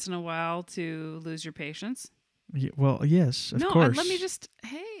human once in a while to lose your patience? Well, yes, of course. Let me just.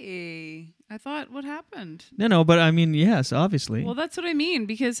 Hey, I thought what happened. No, but I mean, yes, obviously. Well, that's what I mean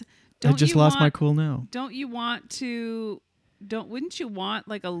because. I just lost my cool now. Don't you want to? Wouldn't you want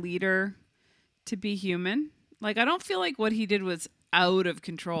like a leader to be human? Like I don't feel like what he did was out of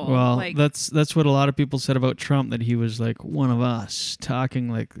control. Well, like, that's what a lot of people said about Trump, that he was like one of us, talking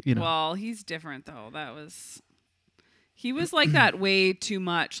like, you know. Well, he's different though. He was like that way too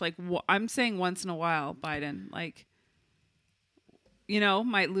much. Like I'm saying, once in a while, Biden, like,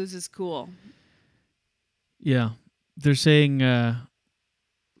 might lose his cool. Yeah, they're saying the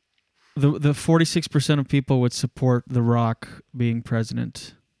 46% of people would support The Rock being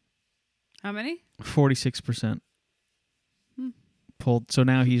president. How many? 46%. Pulled. So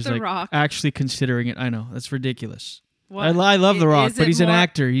now he's The like Rock. actually considering it. I know, that's ridiculous. What? I love The Rock, Is but it he's an more-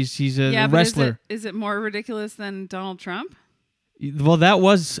 actor. He's a Yeah, but wrestler. Is it more ridiculous than Donald Trump? Well, that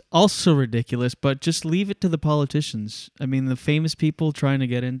was also ridiculous, but just leave it to the politicians. I mean, the famous people trying to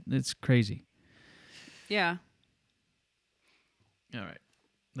get in, it's crazy. Yeah. All right.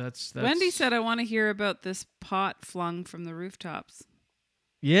 That's Wendy said, I want to hear about this pot flung from the rooftops.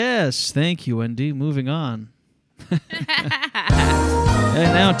 Yes, thank you, Wendy. Moving on. And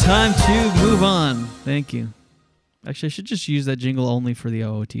now time to move on. Thank you. Actually, I should just use that jingle only for the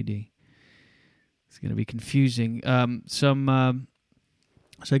OOTD. It's going to be confusing. So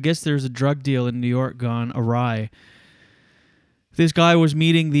I guess there's a drug deal in New York gone awry. This guy was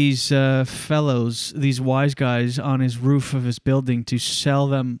meeting these fellows, these wise guys, on his roof of his building to sell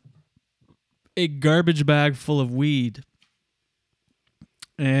them a garbage bag full of weed.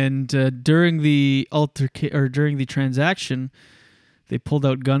 And during the transaction, they pulled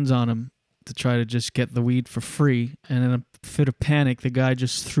out guns on him to try to just get the weed for free. And in a fit of panic, the guy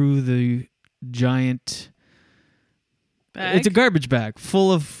just threw the giant Bag? It's a garbage bag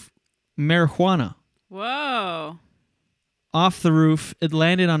full of marijuana Whoa. off the roof. It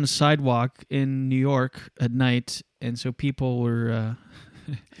landed on the sidewalk in New York at night, and so people were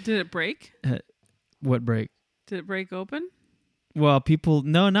Did it break? What break? Did it break open? Well, people,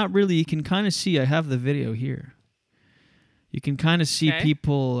 no, not really. You can kind of see, I have the video here. You can kind of see Okay.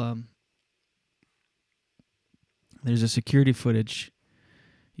 people, there's a security footage.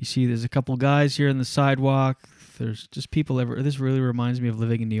 You see there's a couple guys here on the sidewalk. There's just people everywhere. This really reminds me of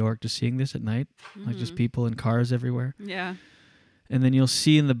living in New York, just seeing this at night. Like just people in cars everywhere. Yeah. And then you'll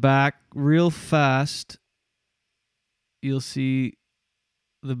see in the back real fast, you'll see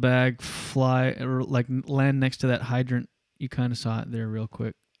the bag fly or like land next to that hydrant. You kind of saw it there real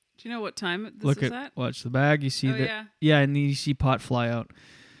quick. Do you know what time this Look is at watch the bag. You see Oh, that? yeah. Yeah, and then you see pot fly out.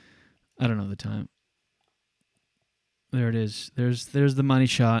 I don't know the time. There it is. There's the money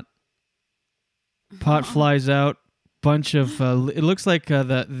shot. Pot flies out. Bunch of it looks like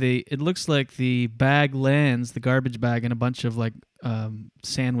the bag lands, the garbage bag, and a bunch of like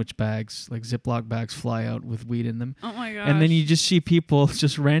sandwich bags, like Ziploc bags, fly out with weed in them. Oh my gosh. And then you just see people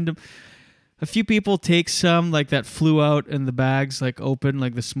just random. A few people take some like that flew out and the bags like open,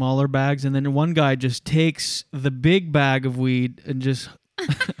 like the smaller bags, and then one guy just takes the big bag of weed and just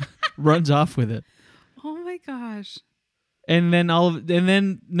runs off with it. Oh my gosh. And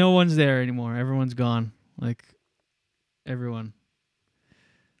then no one's there anymore. Everyone's gone. Like everyone.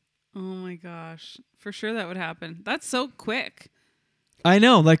 Oh my gosh. For sure that would happen. That's so quick. I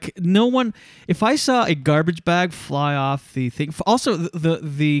know, like no one. If I saw a garbage bag fly off the thing, also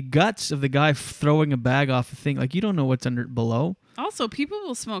the guts of the guy throwing a bag off the thing, like you don't know what's under below. Also, people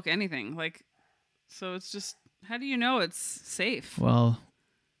will smoke anything. Like, so it's just, how do you know it's safe? Well,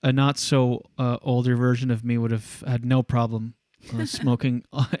 a not so older version of me would have had no problem smoking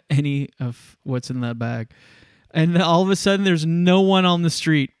any of what's in that bag. And then all of a sudden, there's no one on the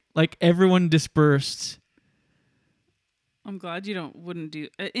street. Like everyone dispersed. I'm glad you wouldn't do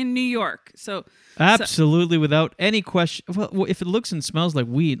in New York. So absolutely, without any question. Well, if it looks and smells like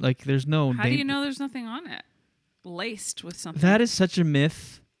weed, like there's no. How do you know there's nothing on it? Laced with something. That is such a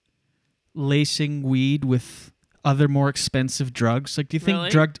myth. Lacing weed with other more expensive drugs. Like, do you think Really?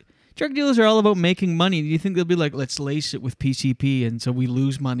 drug dealers are all about making money? Do you think they'll be like, let's lace it with PCP, and so we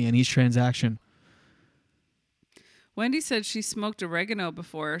lose money on each transaction? Wendy said she smoked oregano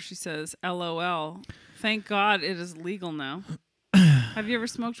before. She says, LOL. Thank God it is legal now. Have you ever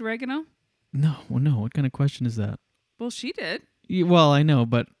smoked oregano? No. Well, no. What kind of question is that? Well, she did. Well, I know,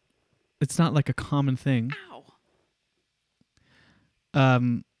 but it's not like a common thing.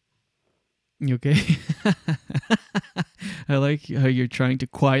 Ow. You okay? I like how you're trying to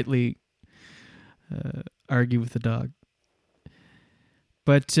quietly argue with the dog.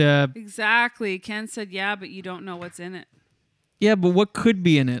 But Exactly. Ken said, yeah, but you don't know what's in it. yeah, but what could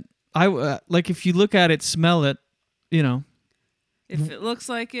be in it? I like if you look at it, smell it, you know. If it looks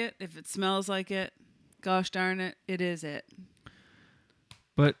like it, if it smells like it, gosh darn it, it is it.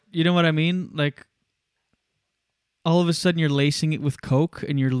 But you know what I mean? Like all of a sudden you're lacing it with Coke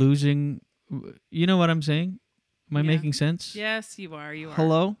and you're losing. You know what I'm saying? Am I making sense? Yes, you are. You are.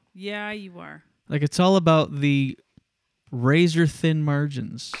 Hello? Yeah, you are. Like it's all about the razor thin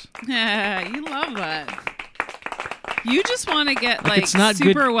margins. You love that. You just want to get Like, like it's not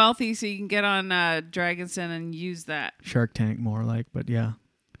super good- wealthy so you can get on Dragon's Den and use that. Shark Tank more like, but yeah.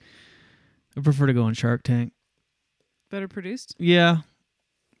 I prefer to go on Shark Tank. Better produced? Yeah.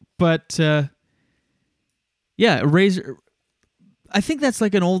 But yeah, razor I think that's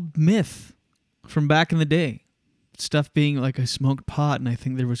like an old myth from back in the day. Stuff being like I smoked pot and I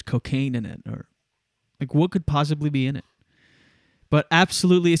think there was cocaine in it, or like what could possibly be in it? But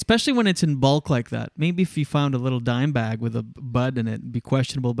absolutely, especially when it's in bulk like that. Maybe if you found a little dime bag with a bud in it, it'd be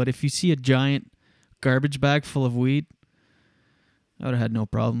questionable. But if you see a giant garbage bag full of weed, I would have had no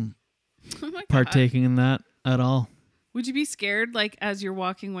problem Oh my God. partaking in that at all. Would you be scared like as you're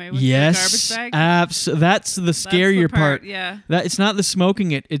walking away with Yes, the garbage bag? that's the scarier part. Yeah. That it's not the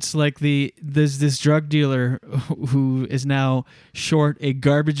smoking it. It's like there's this drug dealer who is now short a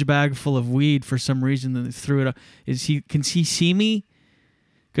garbage bag full of weed for some reason, and they threw it up. Can he see me?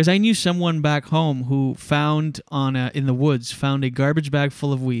 Because I knew someone back home who found in the woods found a garbage bag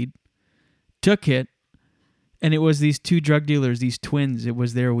full of weed, took it, and it was these two drug dealers, these twins. It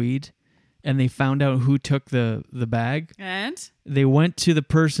was their weed. And they found out who took the bag. And? They went to the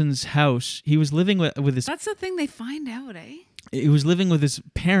person's house. He was living with his... That's the thing they find out, eh? He was living with his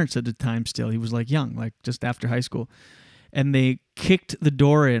parents at the time still. He was like young, like just after high school. And they kicked the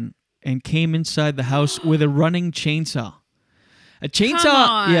door in and came inside the house with a running chainsaw. A chainsaw, Come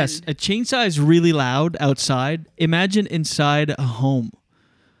on. yes, a chainsaw is really loud outside. Imagine inside a home.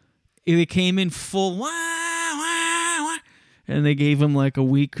 They came in full... Wah, wah, wah, and they gave him like a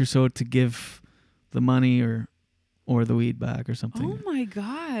week or so to give the money or the weed back or something. Oh my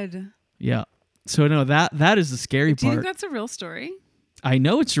God. Yeah. So no, that is the scary Do you part. think that's a real story? I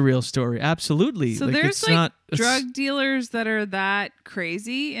know it's a real story. Absolutely. So there's like drug dealers that are that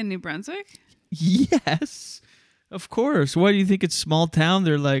crazy in New Brunswick? Yes. Of course. Why do you think it's small town?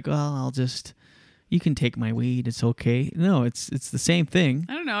 They're like, well, you can take my weed. It's okay. No, it's the same thing.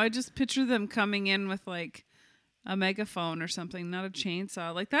 I don't know. I just picture them coming in with like a megaphone or something, not a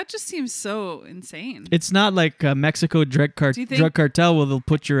chainsaw. Like that just seems so insane. It's not like Mexico drug cartel where they'll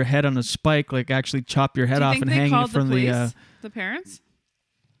put your head on a spike, like actually chop your head off and hang you from the parents.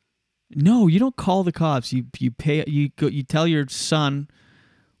 No, you don't call the cops. You tell your son,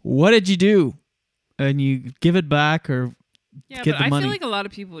 what did you do? And you give it back or yeah, get but the money. I feel like a lot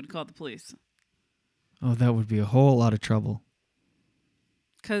of people would call the police. Oh, that would be a whole lot of trouble.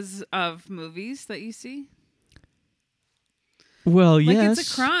 Because of movies that you see? Well, like yes.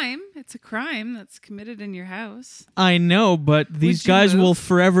 It's a crime. It's a crime that's committed in your house. I know, but these guys will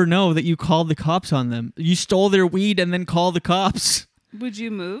forever know that you called the cops on them. You stole their weed and then call the cops. Would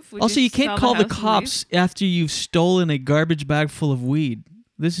you move? Also, you can't call the cops after you've stolen a garbage bag full of weed.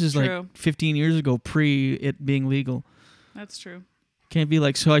 This is like 15 years ago, pre it being legal. That's true. Can't be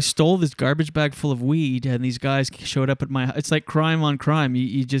like, so I stole this garbage bag full of weed and these guys showed up at my house. It's like crime on crime.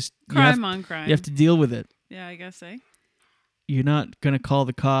 You just... Crime on crime. You have to deal with it. Yeah, I guess, eh? You're not going to call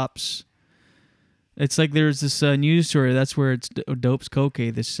the cops. It's like there's this news story. That's where it's Dopes Coke.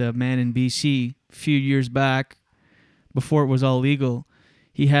 This man in BC, a few years back, before it was all legal,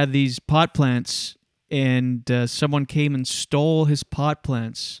 he had these pot plants and someone came and stole his pot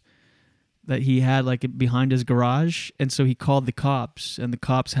plants that he had like behind his garage, and so he called the cops, and the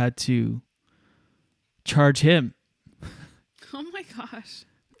cops had to charge him. Oh my gosh.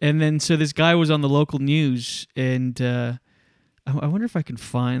 And then so this guy was on the local news, and I wonder if I can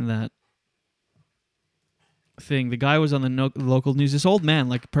find that thing. The guy was on the local news. This old man,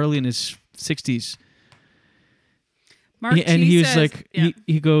 like probably in his 60s. And he was says, like,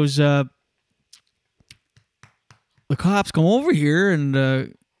 he goes, the cops come over here and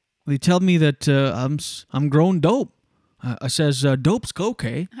they tell me that I'm growing dope. I says, dope's coke,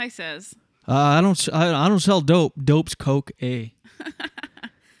 eh? I says, I don't sell dope. Dope's coke, eh?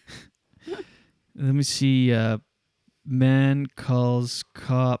 Let me see. Man calls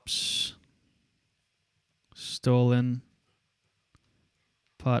cops stolen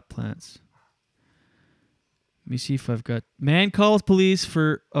pot plants. Let me see if I've got... Man calls police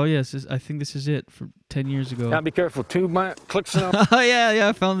for... Oh, yes. I think this is it. For 10 years ago. Gotta be careful. Clicks in. Oh, yeah.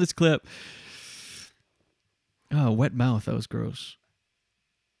 I found this clip. Oh, wet mouth. That was gross.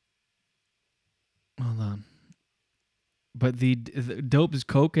 Hold on. But the dope is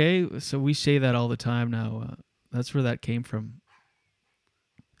coke, eh? So we say that all the time now. That's where that came from.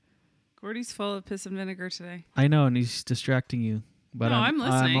 Gordy's full of piss and vinegar today. I know, and he's distracting you. But no, I'm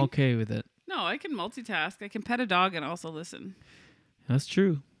listening. I'm okay with it. No, I can multitask. I can pet a dog and also listen. That's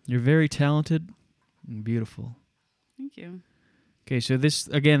true. You're very talented and beautiful. Thank you. Okay, so this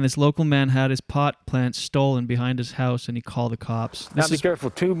local man had his pot plant stolen behind his house, and he called the cops. Now be careful.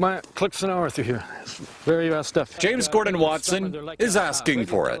 2 clicks an hour through here. It's very bad stuff. James Gordon Watson is asking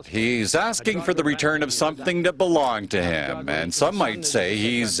for it. He's asking for the return of something that belonged to him, and some might say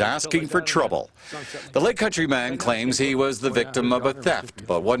he's asking for trouble. The Lake Country man claims he was the victim of a theft,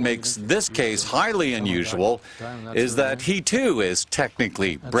 but what makes this case highly unusual is that he too is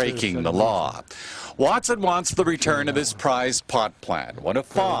technically breaking the law. Watson wants the return of his prized pot plant, one of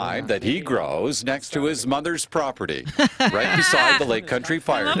 5 that he grows next to his mother's property, right beside the Lake Country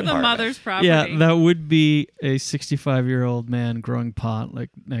Fire Department. The mother's property. Yeah, that would be a 65-year-old man growing pot like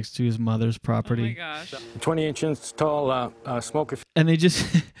next to his mother's property. Oh my gosh. 20-inch tall smoker. And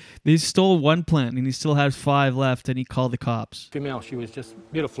they stole one plant, and he still has 5 left, and he called the cops. Female, she was just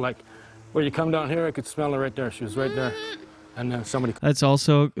beautiful. Like, where you come down here, I could smell her right there. She was right there. And then somebody... That's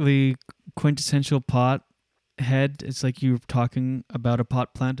also the quintessential pot head. It's like you're talking about a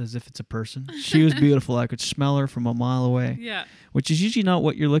pot plant as if it's a person. She was beautiful. I could smell her from a mile away. Yeah. Which is usually not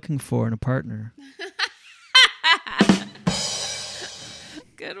what you're looking for in a partner.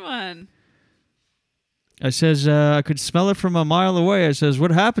 Good one. I says, I could smell it from a mile away. I says,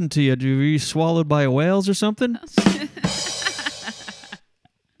 what happened to you? Were you swallowed by whales or something?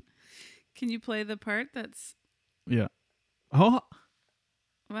 Can you play the part that's... Yeah. Oh,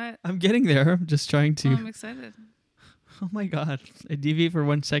 what? I'm getting there. I'm just trying to. Oh, I'm excited. Oh my God! I deviate for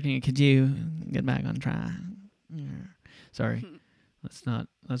 1 second. Could you get back on track? Yeah. Sorry, that's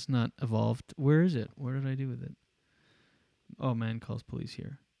not evolved. Where is it? Where did I do with it? Oh, man calls police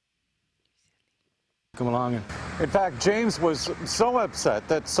here. Come along. In fact, James was so upset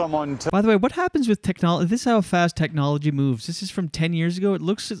that someone... By the way, what happens with technology? This is how fast technology moves. This is from 10 years ago. It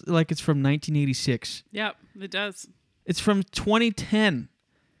looks like it's from 1986. Yep, it does. It's from 2010.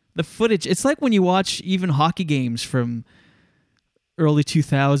 The footage, it's like when you watch even hockey games from early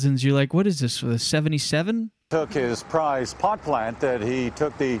 2000s, you're like, what is this, 77? Took his prize pot plant that he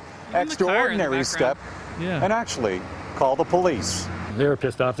took the extraordinary step and actually called the police. They were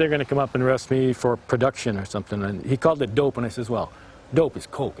pissed off. They're going to come up and arrest me for production or something. And he called it dope, and I says, well, dope is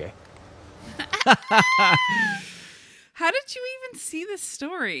coke, eh? How did you even see this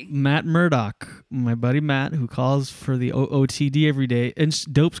story? Matt Murdock, my buddy Matt, who calls for the OTD every day,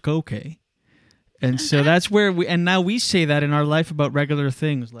 and dope's coke. And so that's where and now we say that in our life about regular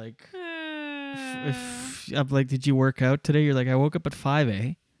things. Like, if I'm like, did you work out today? You're like, I woke up at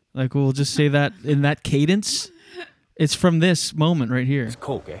 5, Like, we'll just say that in that cadence. It's from this moment right here. It's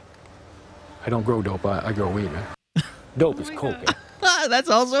coke, eh? I don't grow dope, I grow weed, man. Dope is coke, eh? That's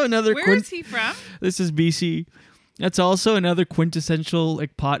also another... Where is he from? This is BC. That's also another quintessential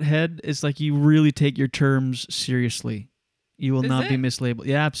like pothead. It's like you really take your terms seriously. You will not be mislabeled.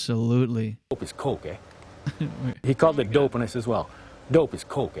 Yeah, absolutely. Dope is coke, eh? He called it dope, and I says, well, dope is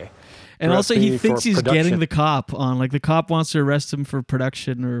coke, eh? And also he thinks he's production. getting the cop on. Like the cop wants to arrest him for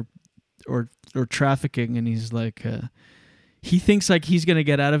production or trafficking, and he's like... he thinks like he's going to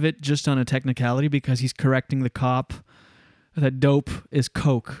get out of it just on a technicality because he's correcting the cop that dope is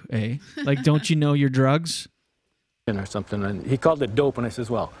coke, eh? Like, don't you know your drugs? Or something, and he called it dope, and I says,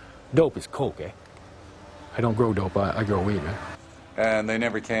 well, dope is coke, eh? I don't grow dope, I grow weed, man. And they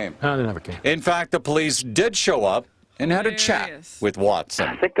never came. No, they never came. In fact, the police did show up and had a chat with Watson.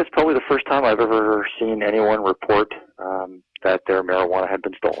 I think that's probably the first time I've ever seen anyone report that their marijuana had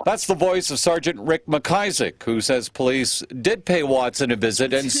been stolen. That's the voice of Sergeant Rick McIsaac, who says police did pay Watson a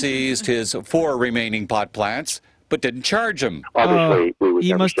visit and seized his 4 remaining pot plants, but didn't charge him. Obviously, we would he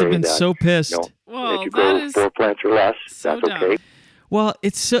never must have say been that, so pissed. If you grow 4 plants or less, that's okay. Well,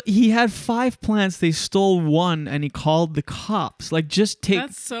 he had 5 plants. They stole 1, and he called the cops. Like, just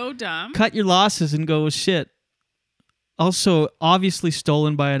That's so dumb. cut your losses and go, shit. Also, obviously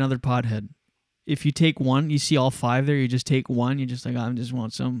stolen by another pothead. If you take 1, you see all 5 there. You just take 1. You're just like, I just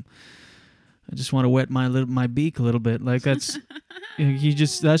want to wet my beak a little bit. Like that's,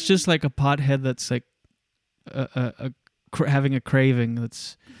 that's just like a pothead that's like having a craving.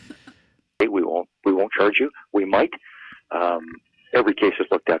 That's. We won't charge you. We might. Every case is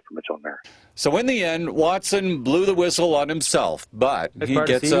looked at from its own merit. So in the end, Watson blew the whistle on himself, but he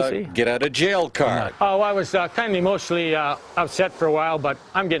gets a get-out-of-jail card. Oh, I was kind of emotionally upset for a while, but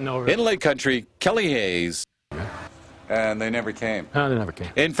I'm getting over it. In Lake Country, Kelly Hayes. And they never came. No, they never came.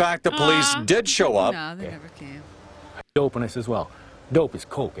 In fact, the police did show up. No, they never came. Dope, and I says, well, dope is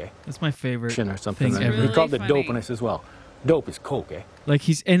coke, eh? That's my favorite or something. thing ever. He called it dope, and I says, well, dope is coke, eh? Like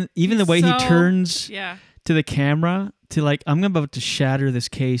and even the way he turns yeah. to the camera to like, I'm about to shatter this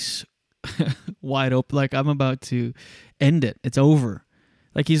case wide open. Like I'm about to end it. It's over.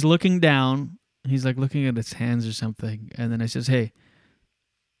 Like he's looking down. He's like looking at his hands or something. And then I says, hey.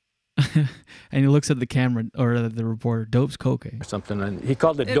 And he looks at the camera or the reporter, dope's coke, eh? Or something. And he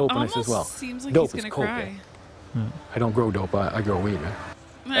called it dope, and I says, well, seems like dope he's is gonna coke, cry. eh? I don't grow dope, I grow weed, man.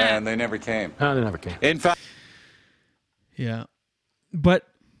 And they never came. No, they never came. In fact. Yeah. But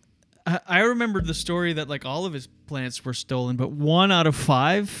I remembered the story that like all of his plants were stolen, but 1 out of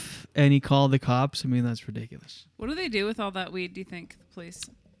 5, and he called the cops. I mean, that's ridiculous. What do they do with all that weed, do you think, the police?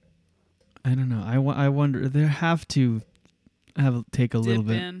 I don't know. I wonder. They have to take a little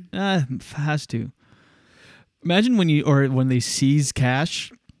bit. Has to. Imagine when they seize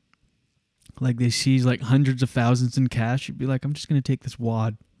cash, like they seize like hundreds of thousands in cash. You'd be like, I'm just gonna take this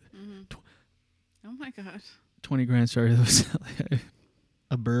wad. Mm-hmm. Oh my god. 20 grand. Sorry, that was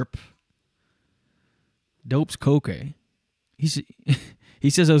a burp. Dope's coke, eh? He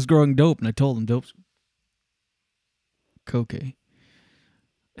says I was growing dope, and I told him dope's coke, eh?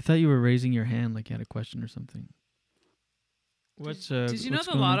 I thought you were raising your hand like you had a question or something. Did you know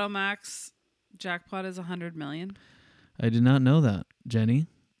the Lotto Max jackpot is 100 million? I did not know that, Jenny.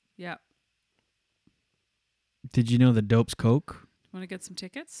 Yeah. Did you know that dope's coke? Want to get some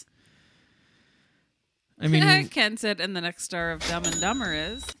tickets? I mean, Ken said, and the next star of Dumb and Dumber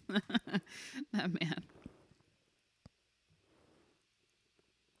is that man.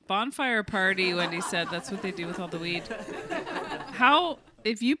 Bonfire party, Wendy said. That's what they do with all the weed.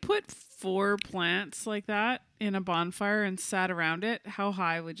 If you put 4 plants like that in a bonfire and sat around it, how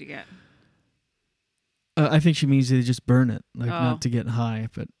high would you get? I think she means they just burn it, like not to get high.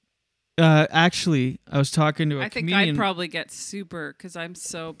 But actually, I was talking to a comedian. I think I'd probably get super because I'm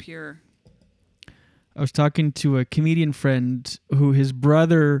so pure. I was talking to a comedian friend who his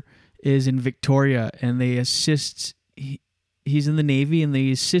brother is in Victoria, and they assist. He's in the Navy, and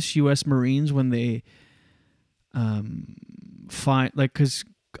they assist U.S. Marines when they find, like, because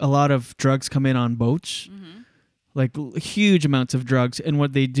a lot of drugs come in on boats, like huge amounts of drugs. And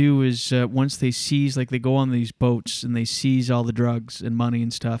what they do is once they seize, like they go on these boats and they seize all the drugs and money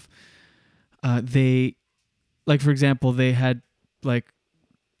and stuff. They, like for example, they had like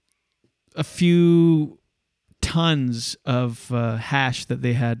a few tons of hash that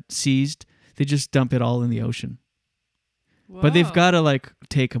they had seized. They just dump it all in the ocean. Whoa. But they've got to like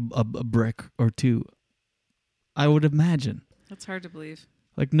take a brick or two, I would imagine. That's hard to believe.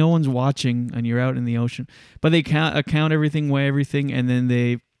 Like no one's watching and you're out in the ocean. But they account everything, weigh everything, and then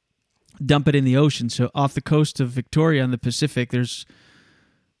they dump it in the ocean. So off the coast of Victoria in the Pacific, there's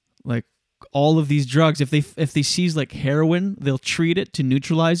like all of these drugs. If they seize like heroin, they'll treat it to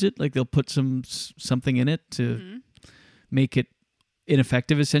neutralize it. Like they'll put something in it to make it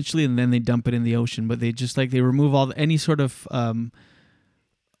ineffective essentially, and then they dump it in the ocean. But they just they remove any sort of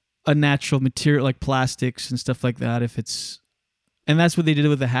unnatural material like plastics and stuff like that. And that's what they did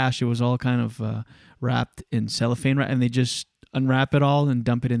with the hash. It was all kind of wrapped in cellophane, and they just unwrap it all and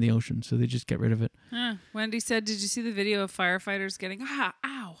dump it in the ocean. So they just get rid of it. Wendy said, did you see the video of firefighters getting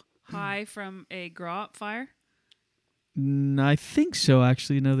high from a grow-up fire? I think so,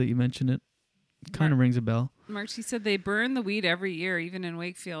 actually, now that you mention it. Kind of rings a bell. Mark, he said they burn the weed every year, even in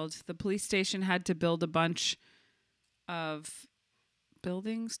Wakefield. The police station had to build a bunch of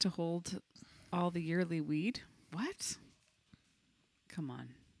buildings to hold all the yearly weed. What? Come on.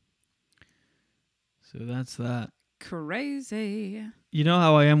 So that's that. Crazy. You know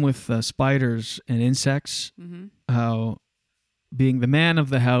how I am with spiders and insects? Mm-hmm. How being the man of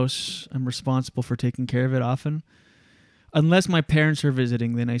the house, I'm responsible for taking care of it often. Unless my parents are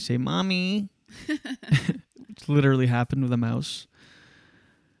visiting, then I say, Mommy. Which literally happened with a mouse.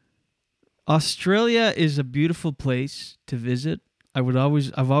 Australia is a beautiful place to visit. I've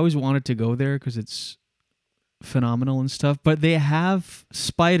always wanted to go there because it's phenomenal and stuff, but they have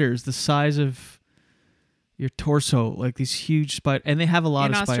spiders the size of your torso, like these huge spiders, and they have a lot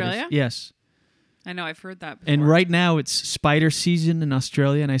of spiders. Australia? Yes. I know, I've heard that before. And right now it's spider season in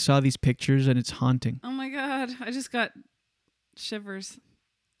Australia, and I saw these pictures and it's haunting. Oh my God, I just got shivers.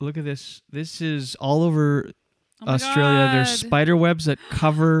 Look at this. This is all over Australia. God. There's spider webs that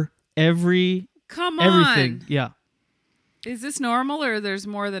cover everything. Yeah. Is this normal or there's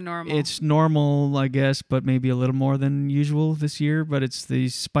more than normal? It's normal, I guess, but maybe a little more than usual this year. But it's the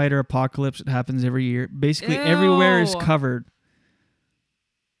spider apocalypse. It happens every year. Basically, everywhere is covered.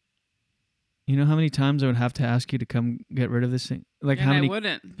 You know how many times I would have to ask you to come get rid of this thing? Like and how many? I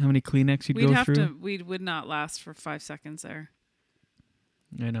wouldn't. How many Kleenex you'd go through? We would not last for 5 seconds there.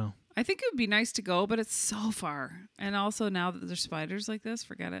 I know. I think it would be nice to go, but it's so far. And also now that there's spiders like this,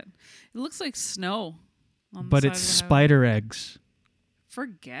 forget it. It looks like snow. But it's spider eggs.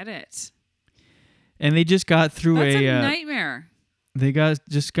 Forget it. And they just got through That's a nightmare. They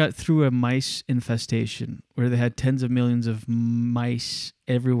just got through a mice infestation where they had tens of millions of mice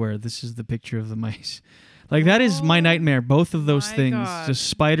everywhere. This is the picture of the mice. Like that is my nightmare. Both of those things, God. Just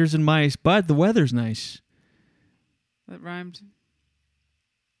spiders and mice. But the weather's nice. That rhymed.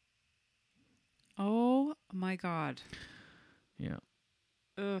 Oh my God. Yeah.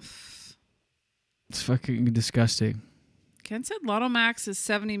 Ugh. It's fucking disgusting. Ken said Lotto Max is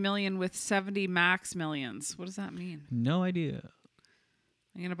 70 million with 70 max millions. What does that mean? No idea.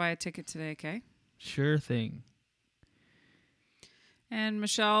 I'm going to buy a ticket today, okay? Sure thing. And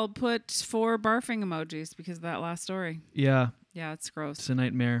Michelle put 4 barfing emojis because of that last story. Yeah. Yeah, it's gross. It's a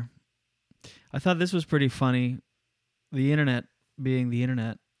nightmare. I thought this was pretty funny. The internet being the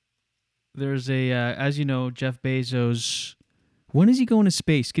internet. There's as you know, Jeff Bezos. When is he going to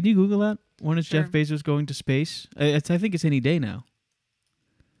space? Can you Google that? When is Jeff Bezos going to space? I think it's any day now.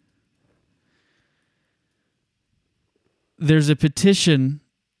 There's a petition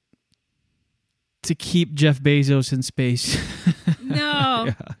to keep Jeff Bezos in space.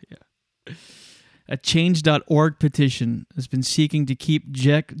 No. Yeah. A change.org petition has been seeking to keep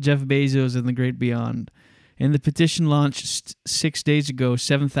Jeff Bezos in the great beyond. And the petition launched 6 days ago.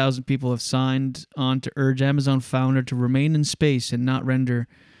 7,000 people have signed on to urge Amazon founder to remain in space and not render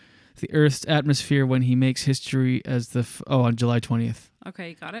the Earth's atmosphere when he makes history as on July 20th. Okay,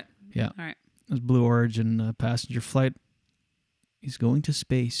 you got it? Yeah. All right. It was Blue Origin passenger flight. He's going to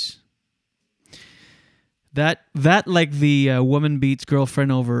space. That like the woman beats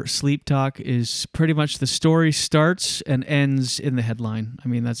girlfriend over sleep talk is pretty much the story starts and ends in the headline. I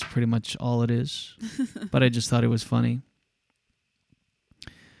mean, that's pretty much all it is. But I just thought it was funny.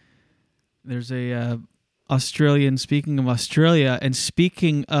 There's a Australian, speaking of Australia, and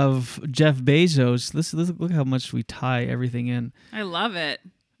speaking of Jeff Bezos, look how much we tie everything in. I love it.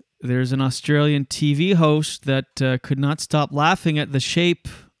 There's an Australian TV host that could not stop laughing at the shape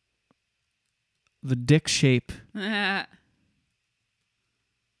the dick shape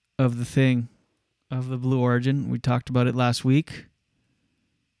of the thing, of the Blue Origin. We talked about it last week.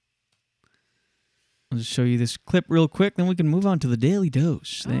 I'll just show you this clip real quick, then we can move on to the Daily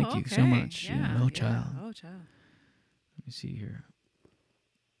Dose. Thank you so much. Yeah. Oh, child. Oh, child. Let me see here.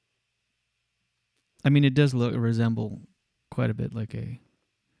 I mean, it does resemble quite a bit like a...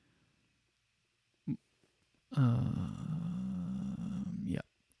 yeah,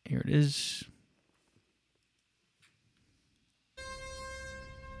 here it is.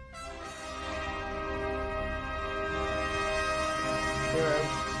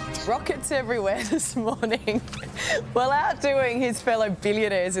 Rockets everywhere this morning. While outdoing his fellow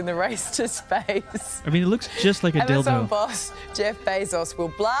billionaires in the race to space. I mean, it looks just like a Amazon dildo. boss Jeff Bezos will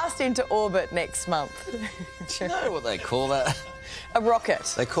blast into orbit next month. Do you know what they call that? A rocket.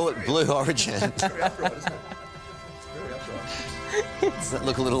 They call it Blue Origin. Does that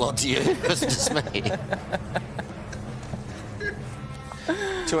look a little odd to you? It's just me.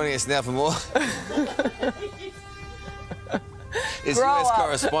 Joining us now for more is US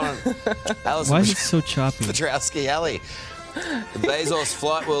correspondent Alison Why is it so choppy? Petrowski. Ali, the Bezos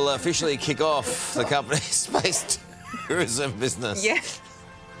flight will officially kick off the company's space tourism business. Yeah,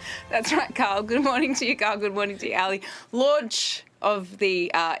 that's right, Carl. Good morning to you, Carl. Good morning to you, Ali. Launch of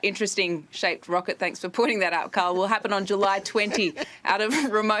the interesting shaped rocket, thanks for pointing that out, Carl, will happen on July 20 out of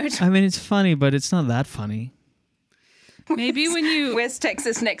remote I mean, it's funny, but it's not that funny. Maybe when you... West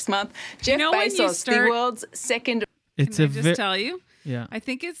Texas next month. Jeff know when you Bezos, start- the world's second... It's Can a I just tell you? Yeah. I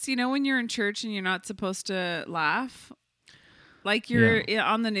think it's, when you're in church and you're not supposed to laugh, like you're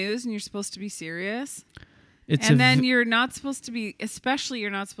on the news and you're supposed to be serious. And then you're not supposed to be, especially you're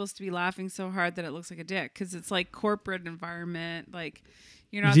not supposed to be laughing so hard that it looks like a dick, because it's like corporate environment. Like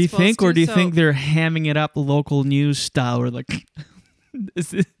you're not. Do you supposed think, to, or do you so think they're hamming it up local news style, or like,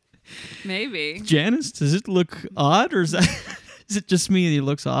 is it maybe Janice? Does it look odd, or is that is it just me and he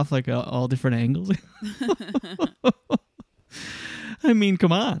looks off like all different angles? I mean,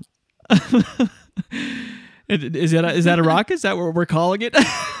 come on. Is that a rocket? Is that what we're calling it?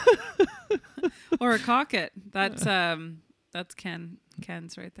 or a cocket? That's Ken.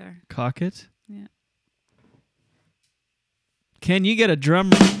 Ken's right there. Cocket? Yeah. Ken, you get a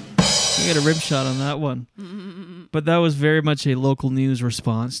drum. You get a rib shot on that one. But that was very much a local news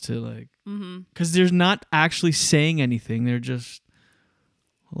response to like, because they're not actually saying anything; they're just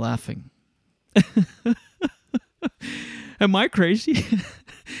laughing. Am I crazy?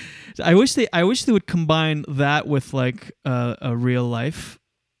 I wish they would combine that with like a real life,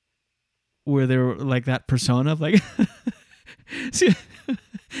 where they were like that persona of like. See,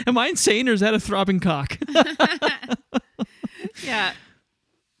 am I insane, or is that a throbbing cock? Yeah.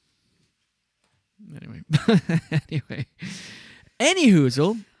 Anyway.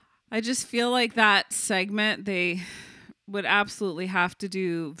 Anyhoozle. I just feel like that segment, they would absolutely have to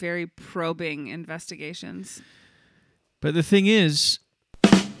do very probing investigations. But the thing is,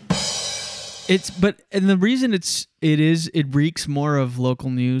 and the reason it reeks more of local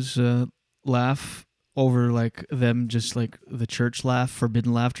news laugh over like them just like the church laugh,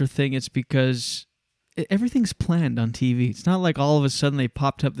 forbidden laughter thing. It's because everything's planned on TV. It's not like all of a sudden they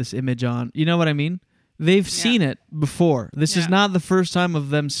popped up this image on. You know what I mean? They've seen it before. This is not the first time of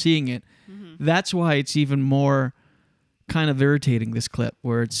them seeing it. Mm-hmm. That's why it's even more kind of irritating, this clip,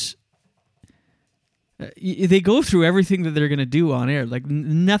 where it's they go through everything that they're going to do on air. Like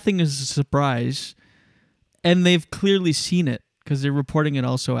nothing is a surprise, and they've clearly seen it because they're reporting it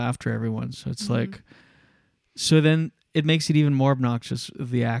also after everyone. So it's like, so then it makes it even more obnoxious,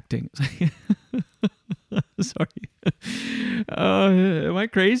 the acting. Sorry. Am I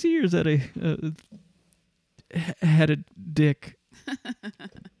crazy, or is that a headed dick?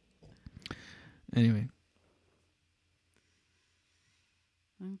 Anyway.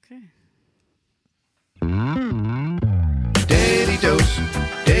 Okay. Daily Dose,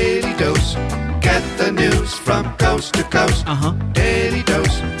 Daily Dose. Get the news from coast to coast. Daily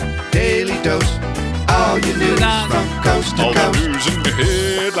Dose, Daily Dose. All your news from coast to All coast. the news and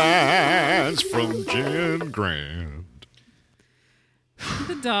headlines from Jen Grant.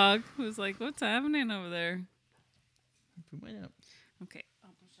 The dog was like, "What's happening over there?" Okay,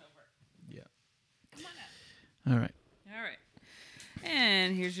 I'll push over. Yeah. Come on out. All right. All right.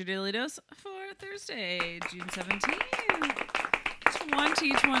 And here's your daily dose for Thursday, June 17th,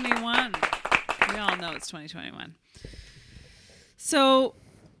 2021. We all know it's 2021. So,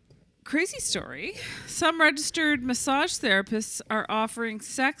 crazy story. Some registered massage therapists are offering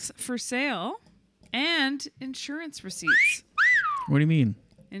sex for sale and insurance receipts. What do you mean?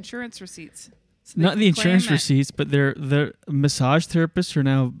 Insurance receipts. So Not the insurance claim it. receipts, but their massage therapists are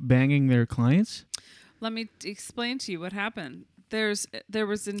now banging their clients? Let me explain to you what happened. There was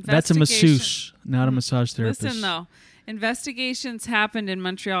investigation. That's a masseuse, not a massage therapist. Listen, though. Investigations happened in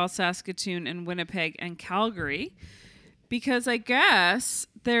Montreal, Saskatoon, and Winnipeg and Calgary because I guess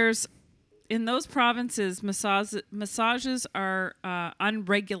there's, in those provinces, massages are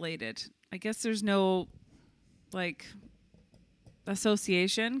unregulated. I guess there's no, like,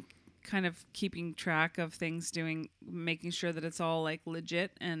 association kind of keeping track of things, making sure that it's all, like,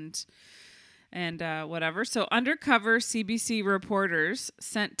 legit and whatever. So undercover CBC reporters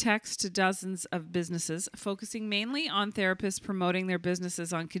sent texts to dozens of businesses, focusing mainly on therapists promoting their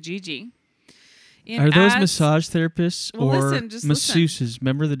businesses on Kijiji. Are those massage therapists or just masseuses? Listen.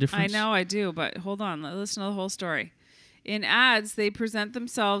 Remember the difference? I know I do, but hold on. Listen to the whole story. In ads, they present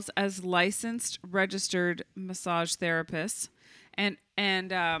themselves as licensed, registered massage therapists and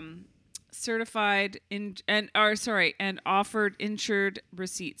certified and offered insured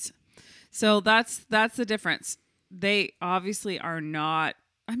receipts. So that's the difference. They obviously are not.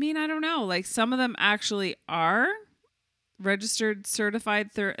 I mean, I don't know. Like, some of them actually are registered,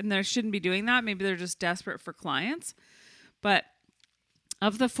 certified, and they shouldn't be doing that. Maybe they're just desperate for clients. But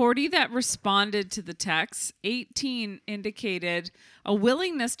of the 40 that responded to the texts, 18 indicated a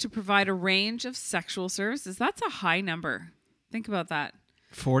willingness to provide a range of sexual services. That's a high number. Think about that.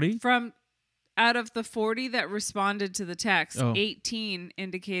 40? Out of the 40 that responded to the text, 18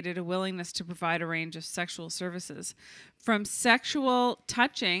 indicated a willingness to provide a range of sexual services, from sexual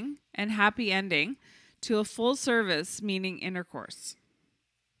touching and happy ending to a full service, meaning intercourse.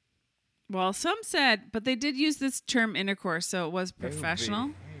 Well, some said, but they did use this term intercourse, so it was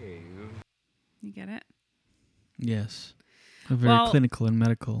professional. You get it? Yes. Very clinical and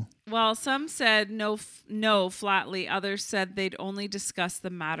medical. Well, some said no, flatly. Others said they'd only discuss the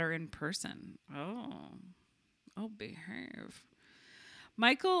matter in person. Oh, behave.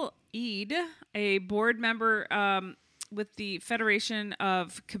 Michael Eade, a board member with the Federation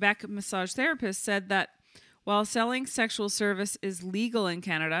of Quebec Massage Therapists, said that while selling sexual service is legal in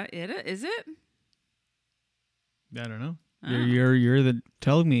Canada, is it? I don't know. You're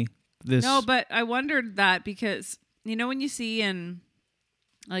telling me this. No, but I wondered that because, you know, when you see in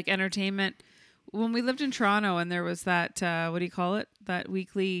like entertainment, when we lived in Toronto and there was that, what do you call it? That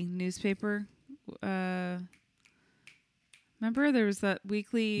weekly newspaper. Remember there was that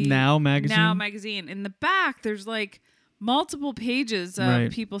weekly Now magazine. In the back, there's like multiple pages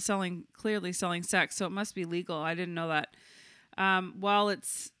of people clearly selling sex. So it must be legal. I didn't know that. While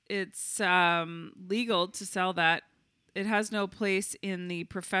it's legal to sell that, it has no place in the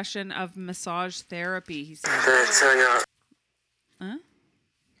profession of massage therapy, he said. Huh?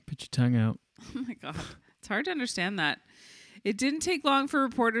 Put your tongue out. Oh my God. It's hard to understand that. It didn't take long for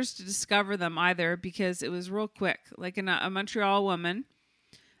reporters to discover them either because it was real quick. Like a Montreal woman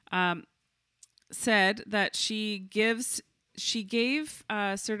said that she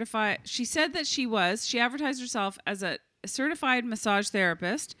advertised herself as a certified massage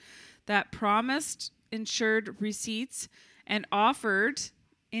therapist that promised insured receipts and offered,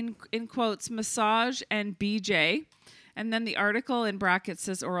 in quotes, massage and BJ. And then the article in brackets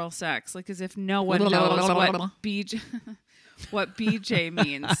says oral sex, like as if no one knows what BJ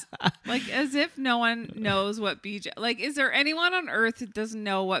means. Like as if no one knows what BJ... Like, is there anyone on earth that doesn't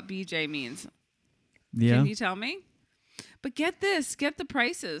know what BJ means? Yeah. Can you tell me? But get this. Get the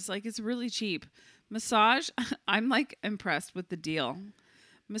prices. Like, it's really cheap. Massage, I'm like impressed with the deal.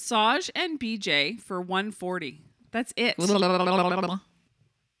 Massage and BJ for $140. That's it.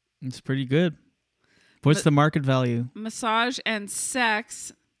 It's pretty good. What's the market value? Massage and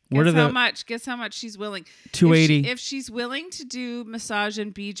sex. Guess how much she's willing. $280. If she's willing to do massage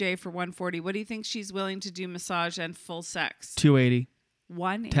and BJ for $140, what do you think she's willing to do massage and full sex? $280.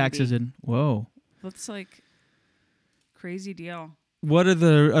 $180. Taxes in. Whoa. That's like crazy deal. What are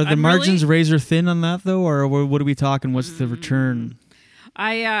the margins razor thin on that though, or what are we talking? What's the return?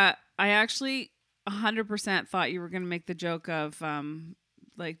 I actually 100% thought you were going to make the joke of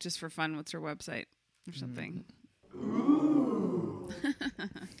like just for fun, what's her website or something.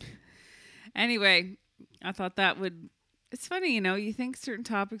 Anyway, I thought that would. It's funny, you know. You think certain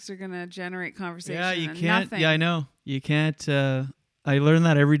topics are going to generate conversation. Yeah, you and can't. Nothing. Yeah, I know. You can't. I learn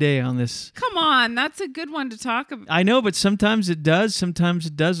that every day on this. Come on, that's a good one to talk about. I know, but sometimes it does. Sometimes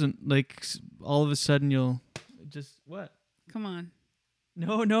it doesn't. Like all of a sudden, you'll just what? Come on.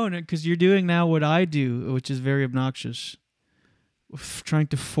 No, because you're doing now what I do, which is very obnoxious. Trying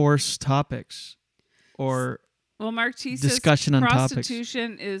to force topics or Mark T discussion says on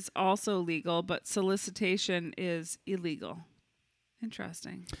prostitution is also legal, but solicitation is illegal.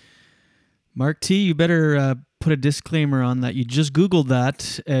 Interesting. Mark T, you better put a disclaimer on that. You just Googled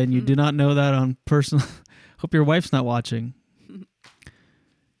that, and you do not know that on personal. Hope your wife's not watching.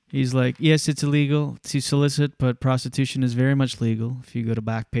 He's like, yes, it's illegal to solicit, but prostitution is very much legal. If you go to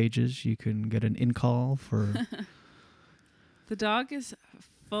Backpages, you can get an in-call for... The dog is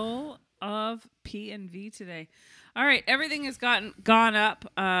full of P&V today. All right, everything has gone up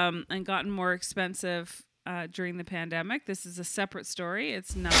and gotten more expensive during the pandemic. This is a separate story.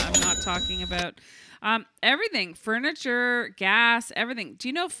 I'm not talking about everything, furniture, gas, everything. Do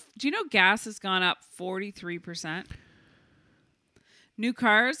you know gas has gone up 43%? New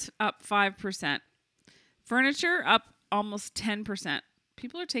cars up 5%. Furniture up almost 10%.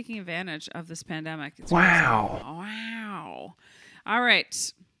 People are taking advantage of this pandemic. It's wow. Crazy. Wow. All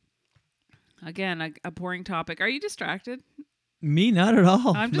right. Again, a boring topic. Are you distracted? Me, not at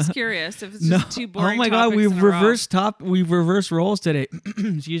all. I'm just curious if it's just two boring topics. Oh my God, we've reversed reversed roles today.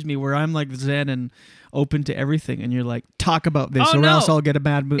 Excuse me, where I'm like zen and open to everything, and you're like, talk about this, or else I'll get a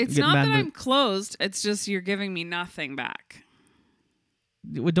bad mood. It's not that I'm closed. It's just you're giving me nothing back.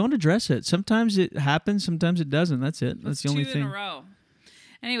 Well, don't address it. Sometimes it happens, sometimes it doesn't. That's it. That's the only thing. 2 in a row.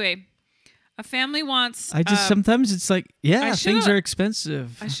 Anyway, a family wants... sometimes it's like, things are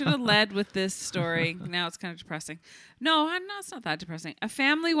expensive. I should have led with this story. Now it's kind of depressing. No, it's not that depressing. A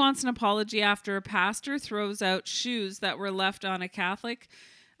family wants an apology after a pastor throws out shoes that were left on a Catholic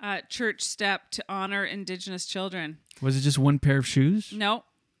church step to honor Indigenous children. Was it just one pair of shoes? No,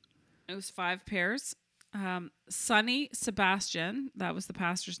 it was 5 pairs. Sonny Sebastian, that was the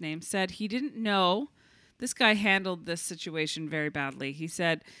pastor's name, said he didn't know. This guy handled this situation very badly. He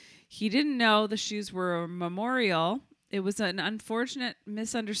said he didn't know the shoes were a memorial. It was an unfortunate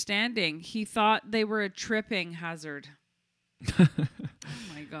misunderstanding. He thought they were a tripping hazard. Oh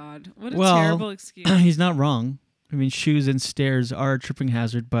my God. What a terrible excuse. He's not wrong. I mean, shoes and stairs are a tripping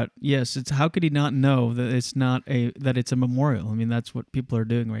hazard, but yes, it's how could he not know that it's a memorial? I mean, that's what people are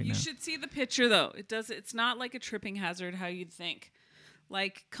doing right now. You should see the picture though. It's not like a tripping hazard how you'd think.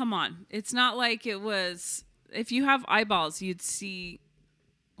 Like, come on. It's not like it was, if you have eyeballs, you'd see,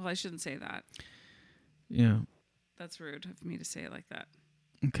 well, I shouldn't say that. Yeah. That's rude of me to say it like that.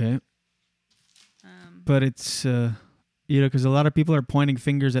 Okay. But it's, because a lot of people are pointing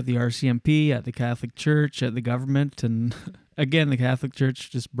fingers at the RCMP, at the Catholic Church, at the government, and again, the Catholic Church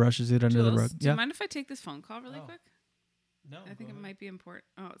just brushes it under the rug. Do you mind if I take this phone call really quick? No. I think it might be important.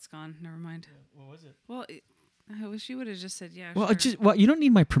 Oh, it's gone. Never mind. Yeah, what was it? Well, I wish you would have just said yeah. Well, sure. You don't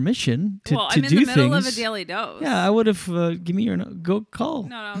need my permission to do things. I'm in the middle of a daily dose. Yeah, I would have. Give me your go call.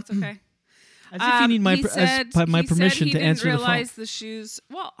 No, it's okay. As if you need my permission to answer the phone. He realize the shoes.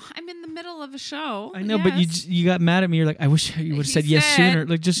 Well, I'm in the middle of a show. I know, but you got mad at me. You're like, I wish you would have said yes sooner.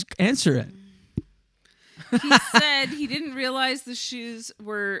 Like, just answer it. He said he didn't realize the shoes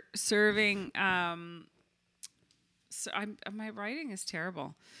were serving. My writing is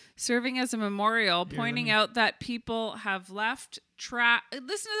terrible. Serving as a memorial, pointing out that people have left trash.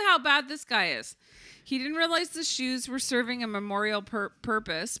 Listen to how bad this guy is. He didn't realize the shoes were serving a memorial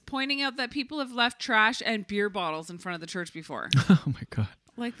purpose, pointing out that people have left trash and beer bottles in front of the church before. Oh my God.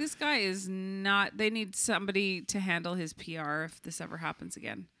 Like, this guy is not, they need somebody to handle his PR if this ever happens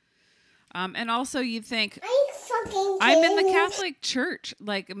again. And also you'd think, I'm in the Catholic Church.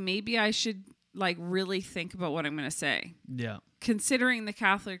 Like, maybe I should really think about what I'm going to say. Yeah. Considering the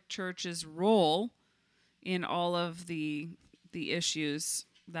Catholic Church's role in all of the issues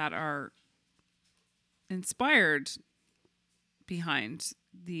that are inspired behind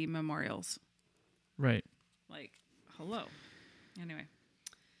the memorials. Right. Like, hello. Anyway.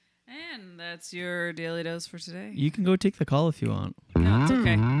 And that's your Daily Dose for today. You can go take the call if you want. No, it's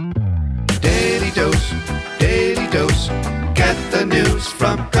okay. Daily Dose, Daily Dose. Get the news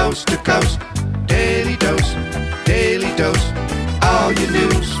from coast to coast. Daily Dose, Daily Dose. All your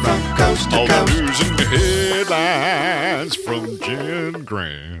news from coast to coast. All the news and headlines from Jen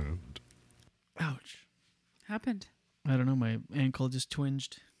Grant. Ouch. Happened? I don't know. My ankle just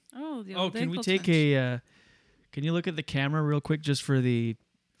twinged. Oh, the old can we ankle take twinge. Can you look at the camera real quick just for the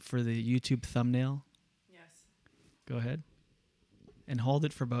YouTube thumbnail? Yes. Go ahead. And hold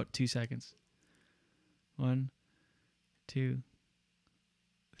it for about 2 seconds. 1, 2,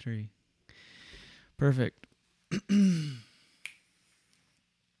 3. Perfect.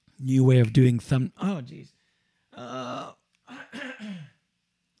 New way of doing Oh, jeez.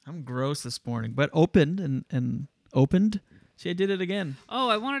 I'm gross this morning, but opened and opened. See, I did it again. Oh,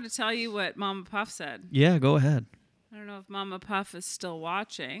 I wanted to tell you what Mama Puff said. Yeah, go ahead. I don't know if Mama Puff is still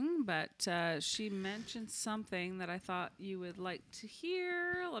watching, but she mentioned something that I thought you would like to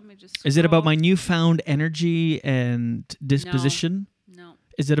hear. Let me just... Is it about my newfound energy and disposition? No.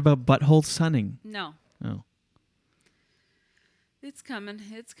 Is it about butthole sunning? No. Oh. It's coming.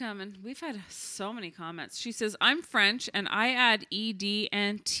 It's coming. We've had so many comments. She says, I'm French and I add ED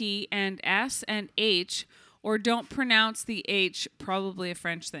and T and S and H or don't pronounce the H, probably a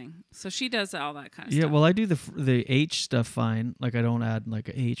French thing. So she does all that kind of stuff. Yeah, well, I do the H stuff fine. Like I don't add like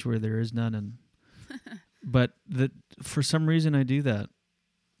a H where there is none. And but for some reason I do that.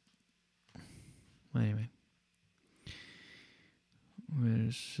 Anyway.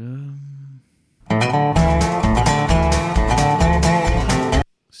 Where's...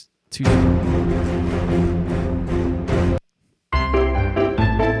 Too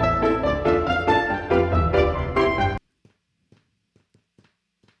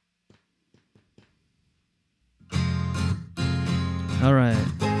All right.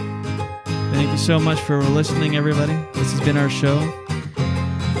 Thank you so much for listening, everybody. This has been our show.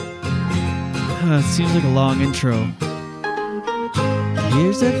 It seems like a long intro.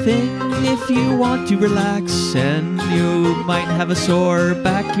 Here's the thing, if you want to relax and you might have a sore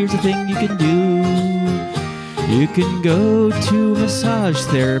back, here's the thing you can do. You can go to a massage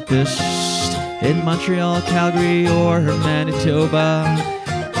therapist in Montreal, Calgary, or Manitoba.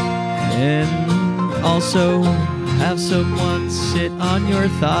 And also have someone sit on your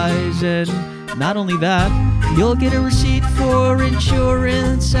thighs. And not only that, you'll get a receipt for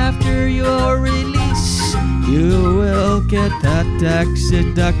insurance after your release. You will get that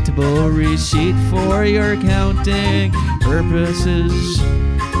tax-deductible receipt for your accounting purposes.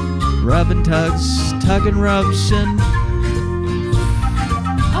 Rub and tugs, tug and rubs, and...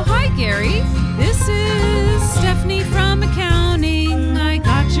 Oh, hi, Gary. This is Stephanie from accounting. I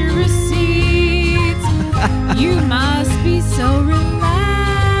got your receipts. You must be so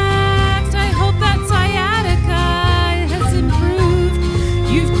relaxed. I hope that sciatica has improved.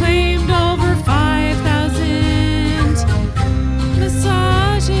 You've claimed over 5,000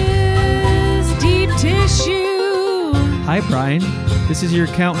 massages, deep tissue. Hi, Brian. This is your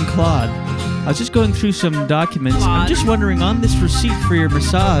accountant, Claude. I was just going through some documents. Claude. I'm just wondering, on this receipt for your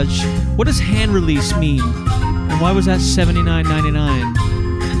massage, what does hand release mean? And why was that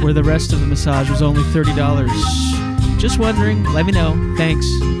 $79.99, where the rest of the massage was only $30? Just wondering. Let me know. Thanks.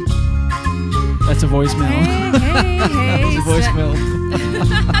 That's a voicemail. Hey, That's a voicemail.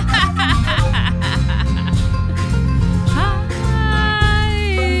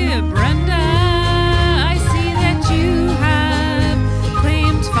 Hi, Brenda. I see that you have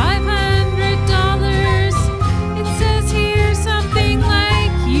claimed $500. It says here something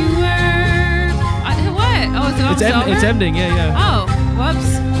like you were... what? Oh, is it almost over? It's ending. Yeah. Oh,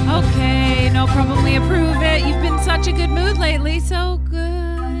 whoops. Okay, no problem. We approve it. You've been such a good mood lately. So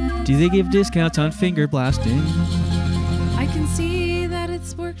good. Do they give discounts on finger blasting? I can see that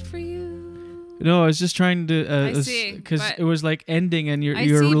it's worked for you. No, I was just trying to... I see, because but- it was like ending and your I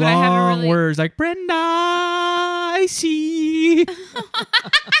see, but I haven't long really- words like, Brenda, I see.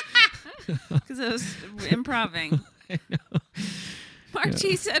 Because I was improving. I know. Mark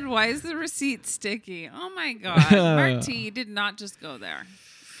T said, why is the receipt sticky? Oh my God. Mark T did not just go there.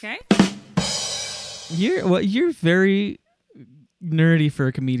 Okay? You're very nerdy for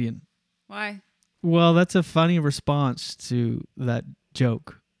a comedian. Why? Well, that's a funny response to that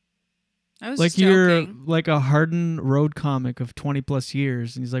joke. I was like just you're joking. like a hardened road comic of 20 plus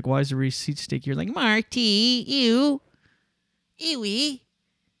years, and he's like, "Why is the receipt sticky?" You're like, "Mark T, ewy."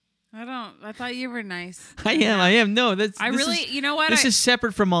 I thought you were nice. I am. No, this really, is, you know what? This is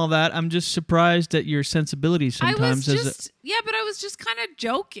separate from all that. I'm just surprised at your sensibilities sometimes. I was just, but I was just kind of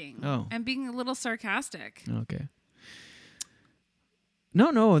joking. Oh. And being a little sarcastic. Okay.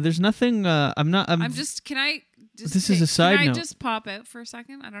 No, there's nothing. I'm just, can I just... This is a side Can I note. just pop out for a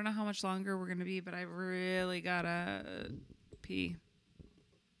second? I don't know how much longer we're going to be, but I really gotta pee.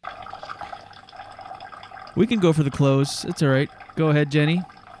 We can go for the close. It's all right. Go ahead, Jenny.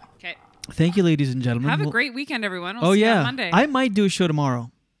 Okay. Thank you, ladies and gentlemen. Have a We'll- great weekend, everyone. We'll see you on Monday. I might do a show tomorrow.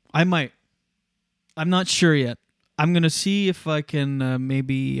 I might. I'm not sure yet. I'm gonna see if I can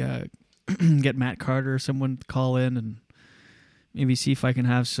maybe get Matt Carter or someone to call in and maybe see if I can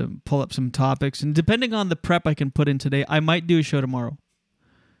have pull up some topics. And depending on the prep I can put in today, I might do a show tomorrow.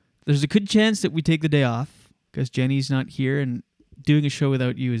 There's a good chance that we take the day off because Jenny's not here, and doing a show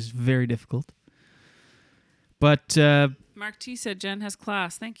without you is very difficult. But Mark T said Jen has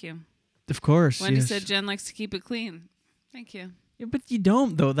class. Thank you. of course, Wendy yes. said Jen likes to keep it clean. Thank you. Yeah, but you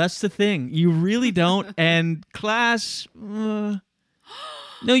don't, though. That's the thing. You really don't. And class, no,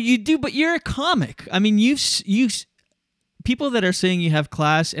 you do. But you're a comic. I mean, you people that are saying you have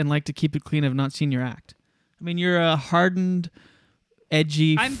class and like to keep it clean have not seen your act. I mean, you're a hardened,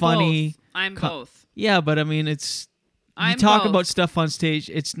 edgy, I'm funny. both. I'm both. Yeah, but I mean, you I'm talk both. about stuff on stage.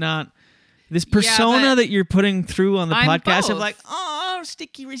 It's not. This persona but that you're putting through on the I'm podcast of both. like, oh,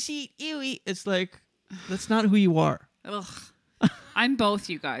 sticky receipt, ewy. It's like, that's not who you are. Ugh. I'm both,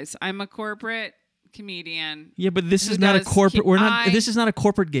 you guys. I'm a corporate comedian. Yeah, but this who is not a does corporate. keep- We're not. I- This is not a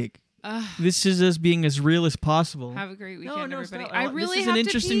corporate gig. Ugh. This is us being as real as possible. Have a great weekend, no, everybody. stop. I This really is have an to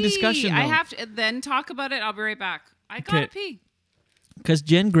interesting pee. discussion, I though. have to then talk about it. I'll be right back. I gotta pee. Because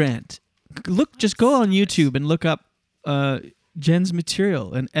Jen Grant, just go on YouTube and look up Jen's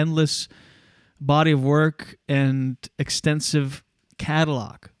material, an endless body of work and extensive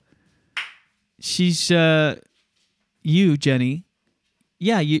catalog. She's you, Jenny.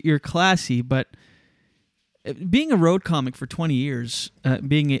 Yeah, you're classy, but being a road comic for 20 years,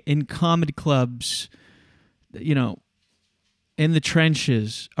 being in comedy clubs, you know, in the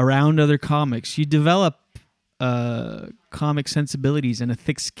trenches, around other comics, you develop comic sensibilities and a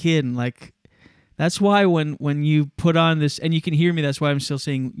thick skin. Like, that's why when you put on this, and you can hear me, that's why I'm still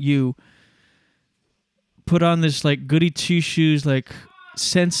saying you, put on this like goody two shoes, like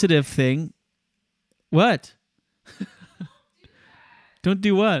sensitive thing. What? Don't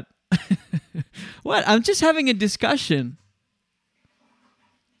do what? What? I'm just having a discussion.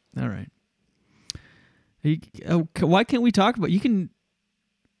 All right. Why can't we talk about?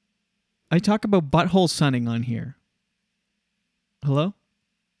 I talk about butthole sunning on here. Hello?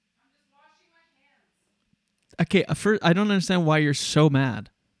 Okay, first, I don't understand why you're so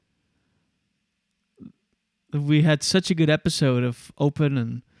mad. We had such a good episode of open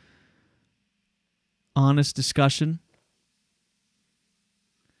and honest discussion.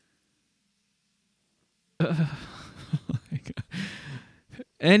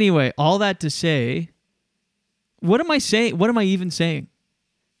 Anyway, all that to say, what am I saying? What am I even saying?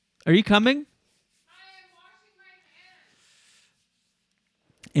 Are you coming?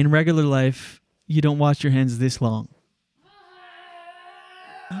 In regular life, you don't wash your hands this long.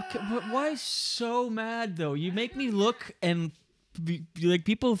 Okay, but why so mad though? You make me look and like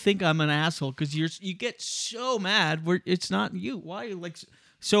people think I'm an asshole because you get so mad where it's not you. Why are you like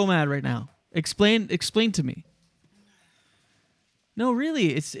so mad right now? Explain to me. No,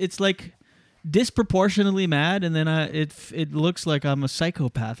 really, it's like disproportionately mad, and then it looks like I'm a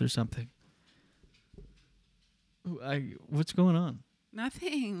psychopath or something. What's going on?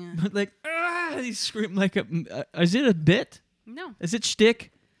 Nothing. Like, you scream like is it a bit? No. Is it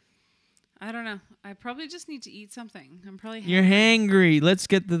shtick? I don't know. I probably just need to eat something. I'm probably You're hangry. Let's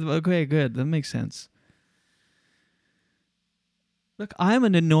get okay, good. That makes sense. Look, I'm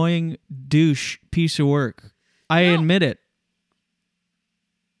an annoying douche piece of work. I admit it.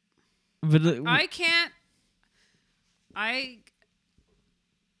 But I can't. I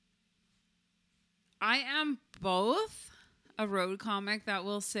am both a road comic that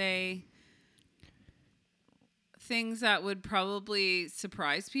will say things that would probably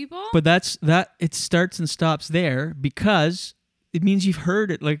surprise people. But it starts and stops there because it means you've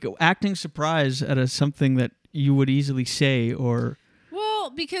heard it, like acting surprise at something that you would easily say or. Well,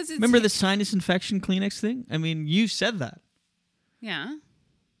 because it's. Remember the sinus infection Kleenex thing? I mean, you said that. Yeah.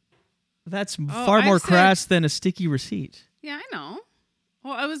 That's far more crass than a sticky receipt. Yeah, I know.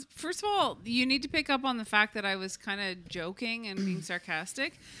 Well, first of all, you need to pick up on the fact that I was kind of joking and being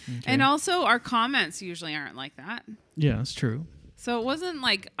sarcastic. Okay. And also, our comments usually aren't like that. Yeah, that's true. So it wasn't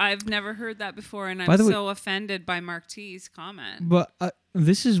like I've never heard that before, and By I'm the way- so offended by Mark T's comment. But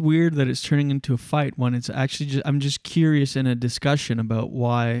this is weird that it's turning into a fight when it's actually I'm just curious in a discussion about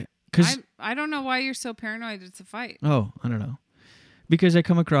why. Because I don't know why you're so paranoid it's a fight. Oh, I don't know. Because I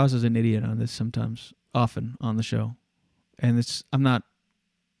come across as an idiot on this sometimes, often on the show. And I'm not.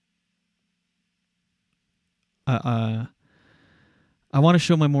 I want to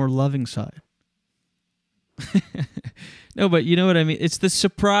show my more loving side. No, but you know what I mean? It's the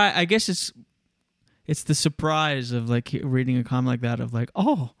surprise. I guess it's the surprise of like reading a comment like that of like,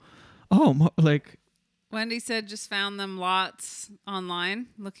 like. Wendy said just found them lots online.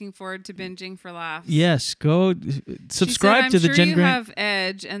 Looking forward to binging for laughs. Yes, go subscribe to the Jen you Grant. have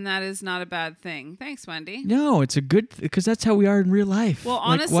edge, and that is not a bad thing. Thanks, Wendy. No, it's a good because that's how we are in real life. Well, Like,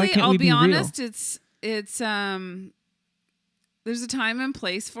 honestly, why can't I'll we be real? honest. It's there's a time and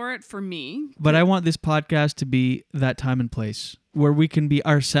place for it for me. But I want this podcast to be that time and place where we can be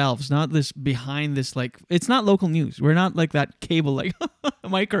ourselves, not this behind this like it's not local news. We're not like that cable like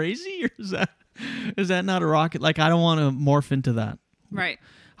am I crazy or is that not a rocket? Like I don't want to morph into that. Right.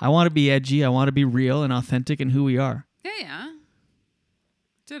 I want to be edgy. I want to be real and authentic in who we are. Yeah.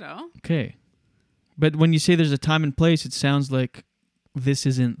 Ditto. Okay. But when you say there's a time and place, it sounds like this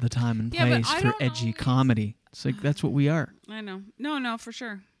isn't the time and Yeah, but place I for don't edgy comedy. It's like that's what we are. I know. No, for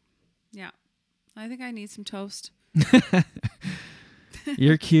sure. Yeah. I think I need some toast.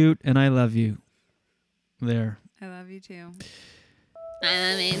 You're cute, and I love you. There. I love you too.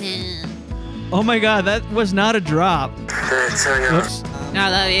 Oh my God, that was not a drop. Oops. I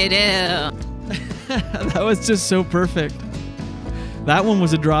love you too. That was just so perfect. That one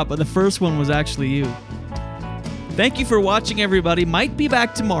was a drop, but the first one was actually you. Thank you for watching, everybody. Might be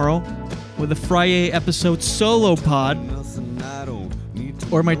back tomorrow with a Friday episode solo pod.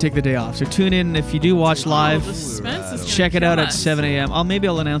 Or might take the day off. So tune in if you do watch live. The suspense is check it out at us. 7 a.m. Maybe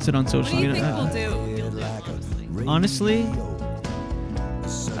I'll announce it on social What do you media. think we'll do? Honestly,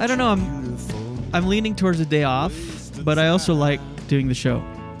 I don't know. I'm leaning towards the day off, but I also like doing the show.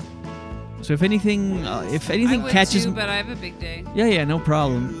 So if anything I would catches, too, but I have a big day. yeah, no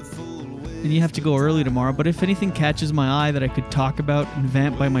problem. And you have to go early tomorrow. But if anything catches my eye that I could talk about and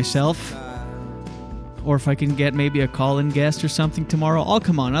vamp by myself, or if I can get maybe a call-in guest or something tomorrow, I'll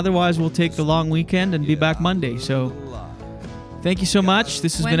come on. Otherwise, we'll take the long weekend and be back Monday. So thank you so much.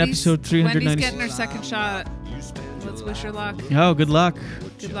 This has been episode 390. Wendy's getting her second shot. Let's wish her luck. Oh, good luck.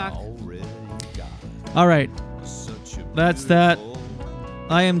 Good luck. All right. That's that.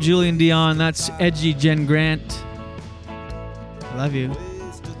 I am Julian Dion. That's Edgy Jen Grant. Love you.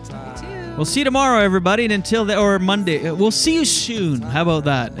 We'll see you tomorrow, everybody. And until then, or Monday. We'll see you soon. How about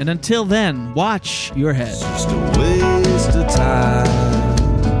that? And until then, watch your head. Just a waste of time.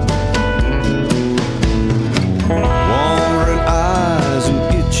 Wandering eyes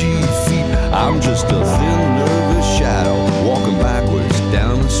and itchy feet. I'm just a thin, nervous shadow walking backwards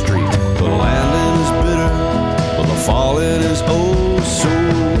down the street. The landing is bitter, but the falling is oh so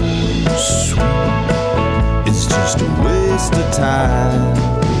sweet. It's just a waste of time.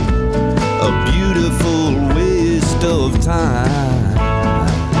 A beautiful waste of time.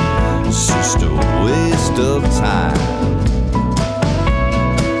 It's just a waste of time.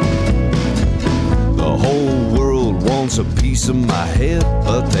 The whole world wants a piece of my head,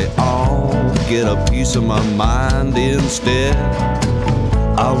 but they all get a piece of my mind instead.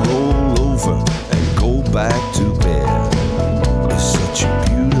 I roll over and go back to bed. It's such a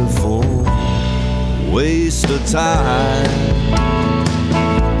beautiful waste of time.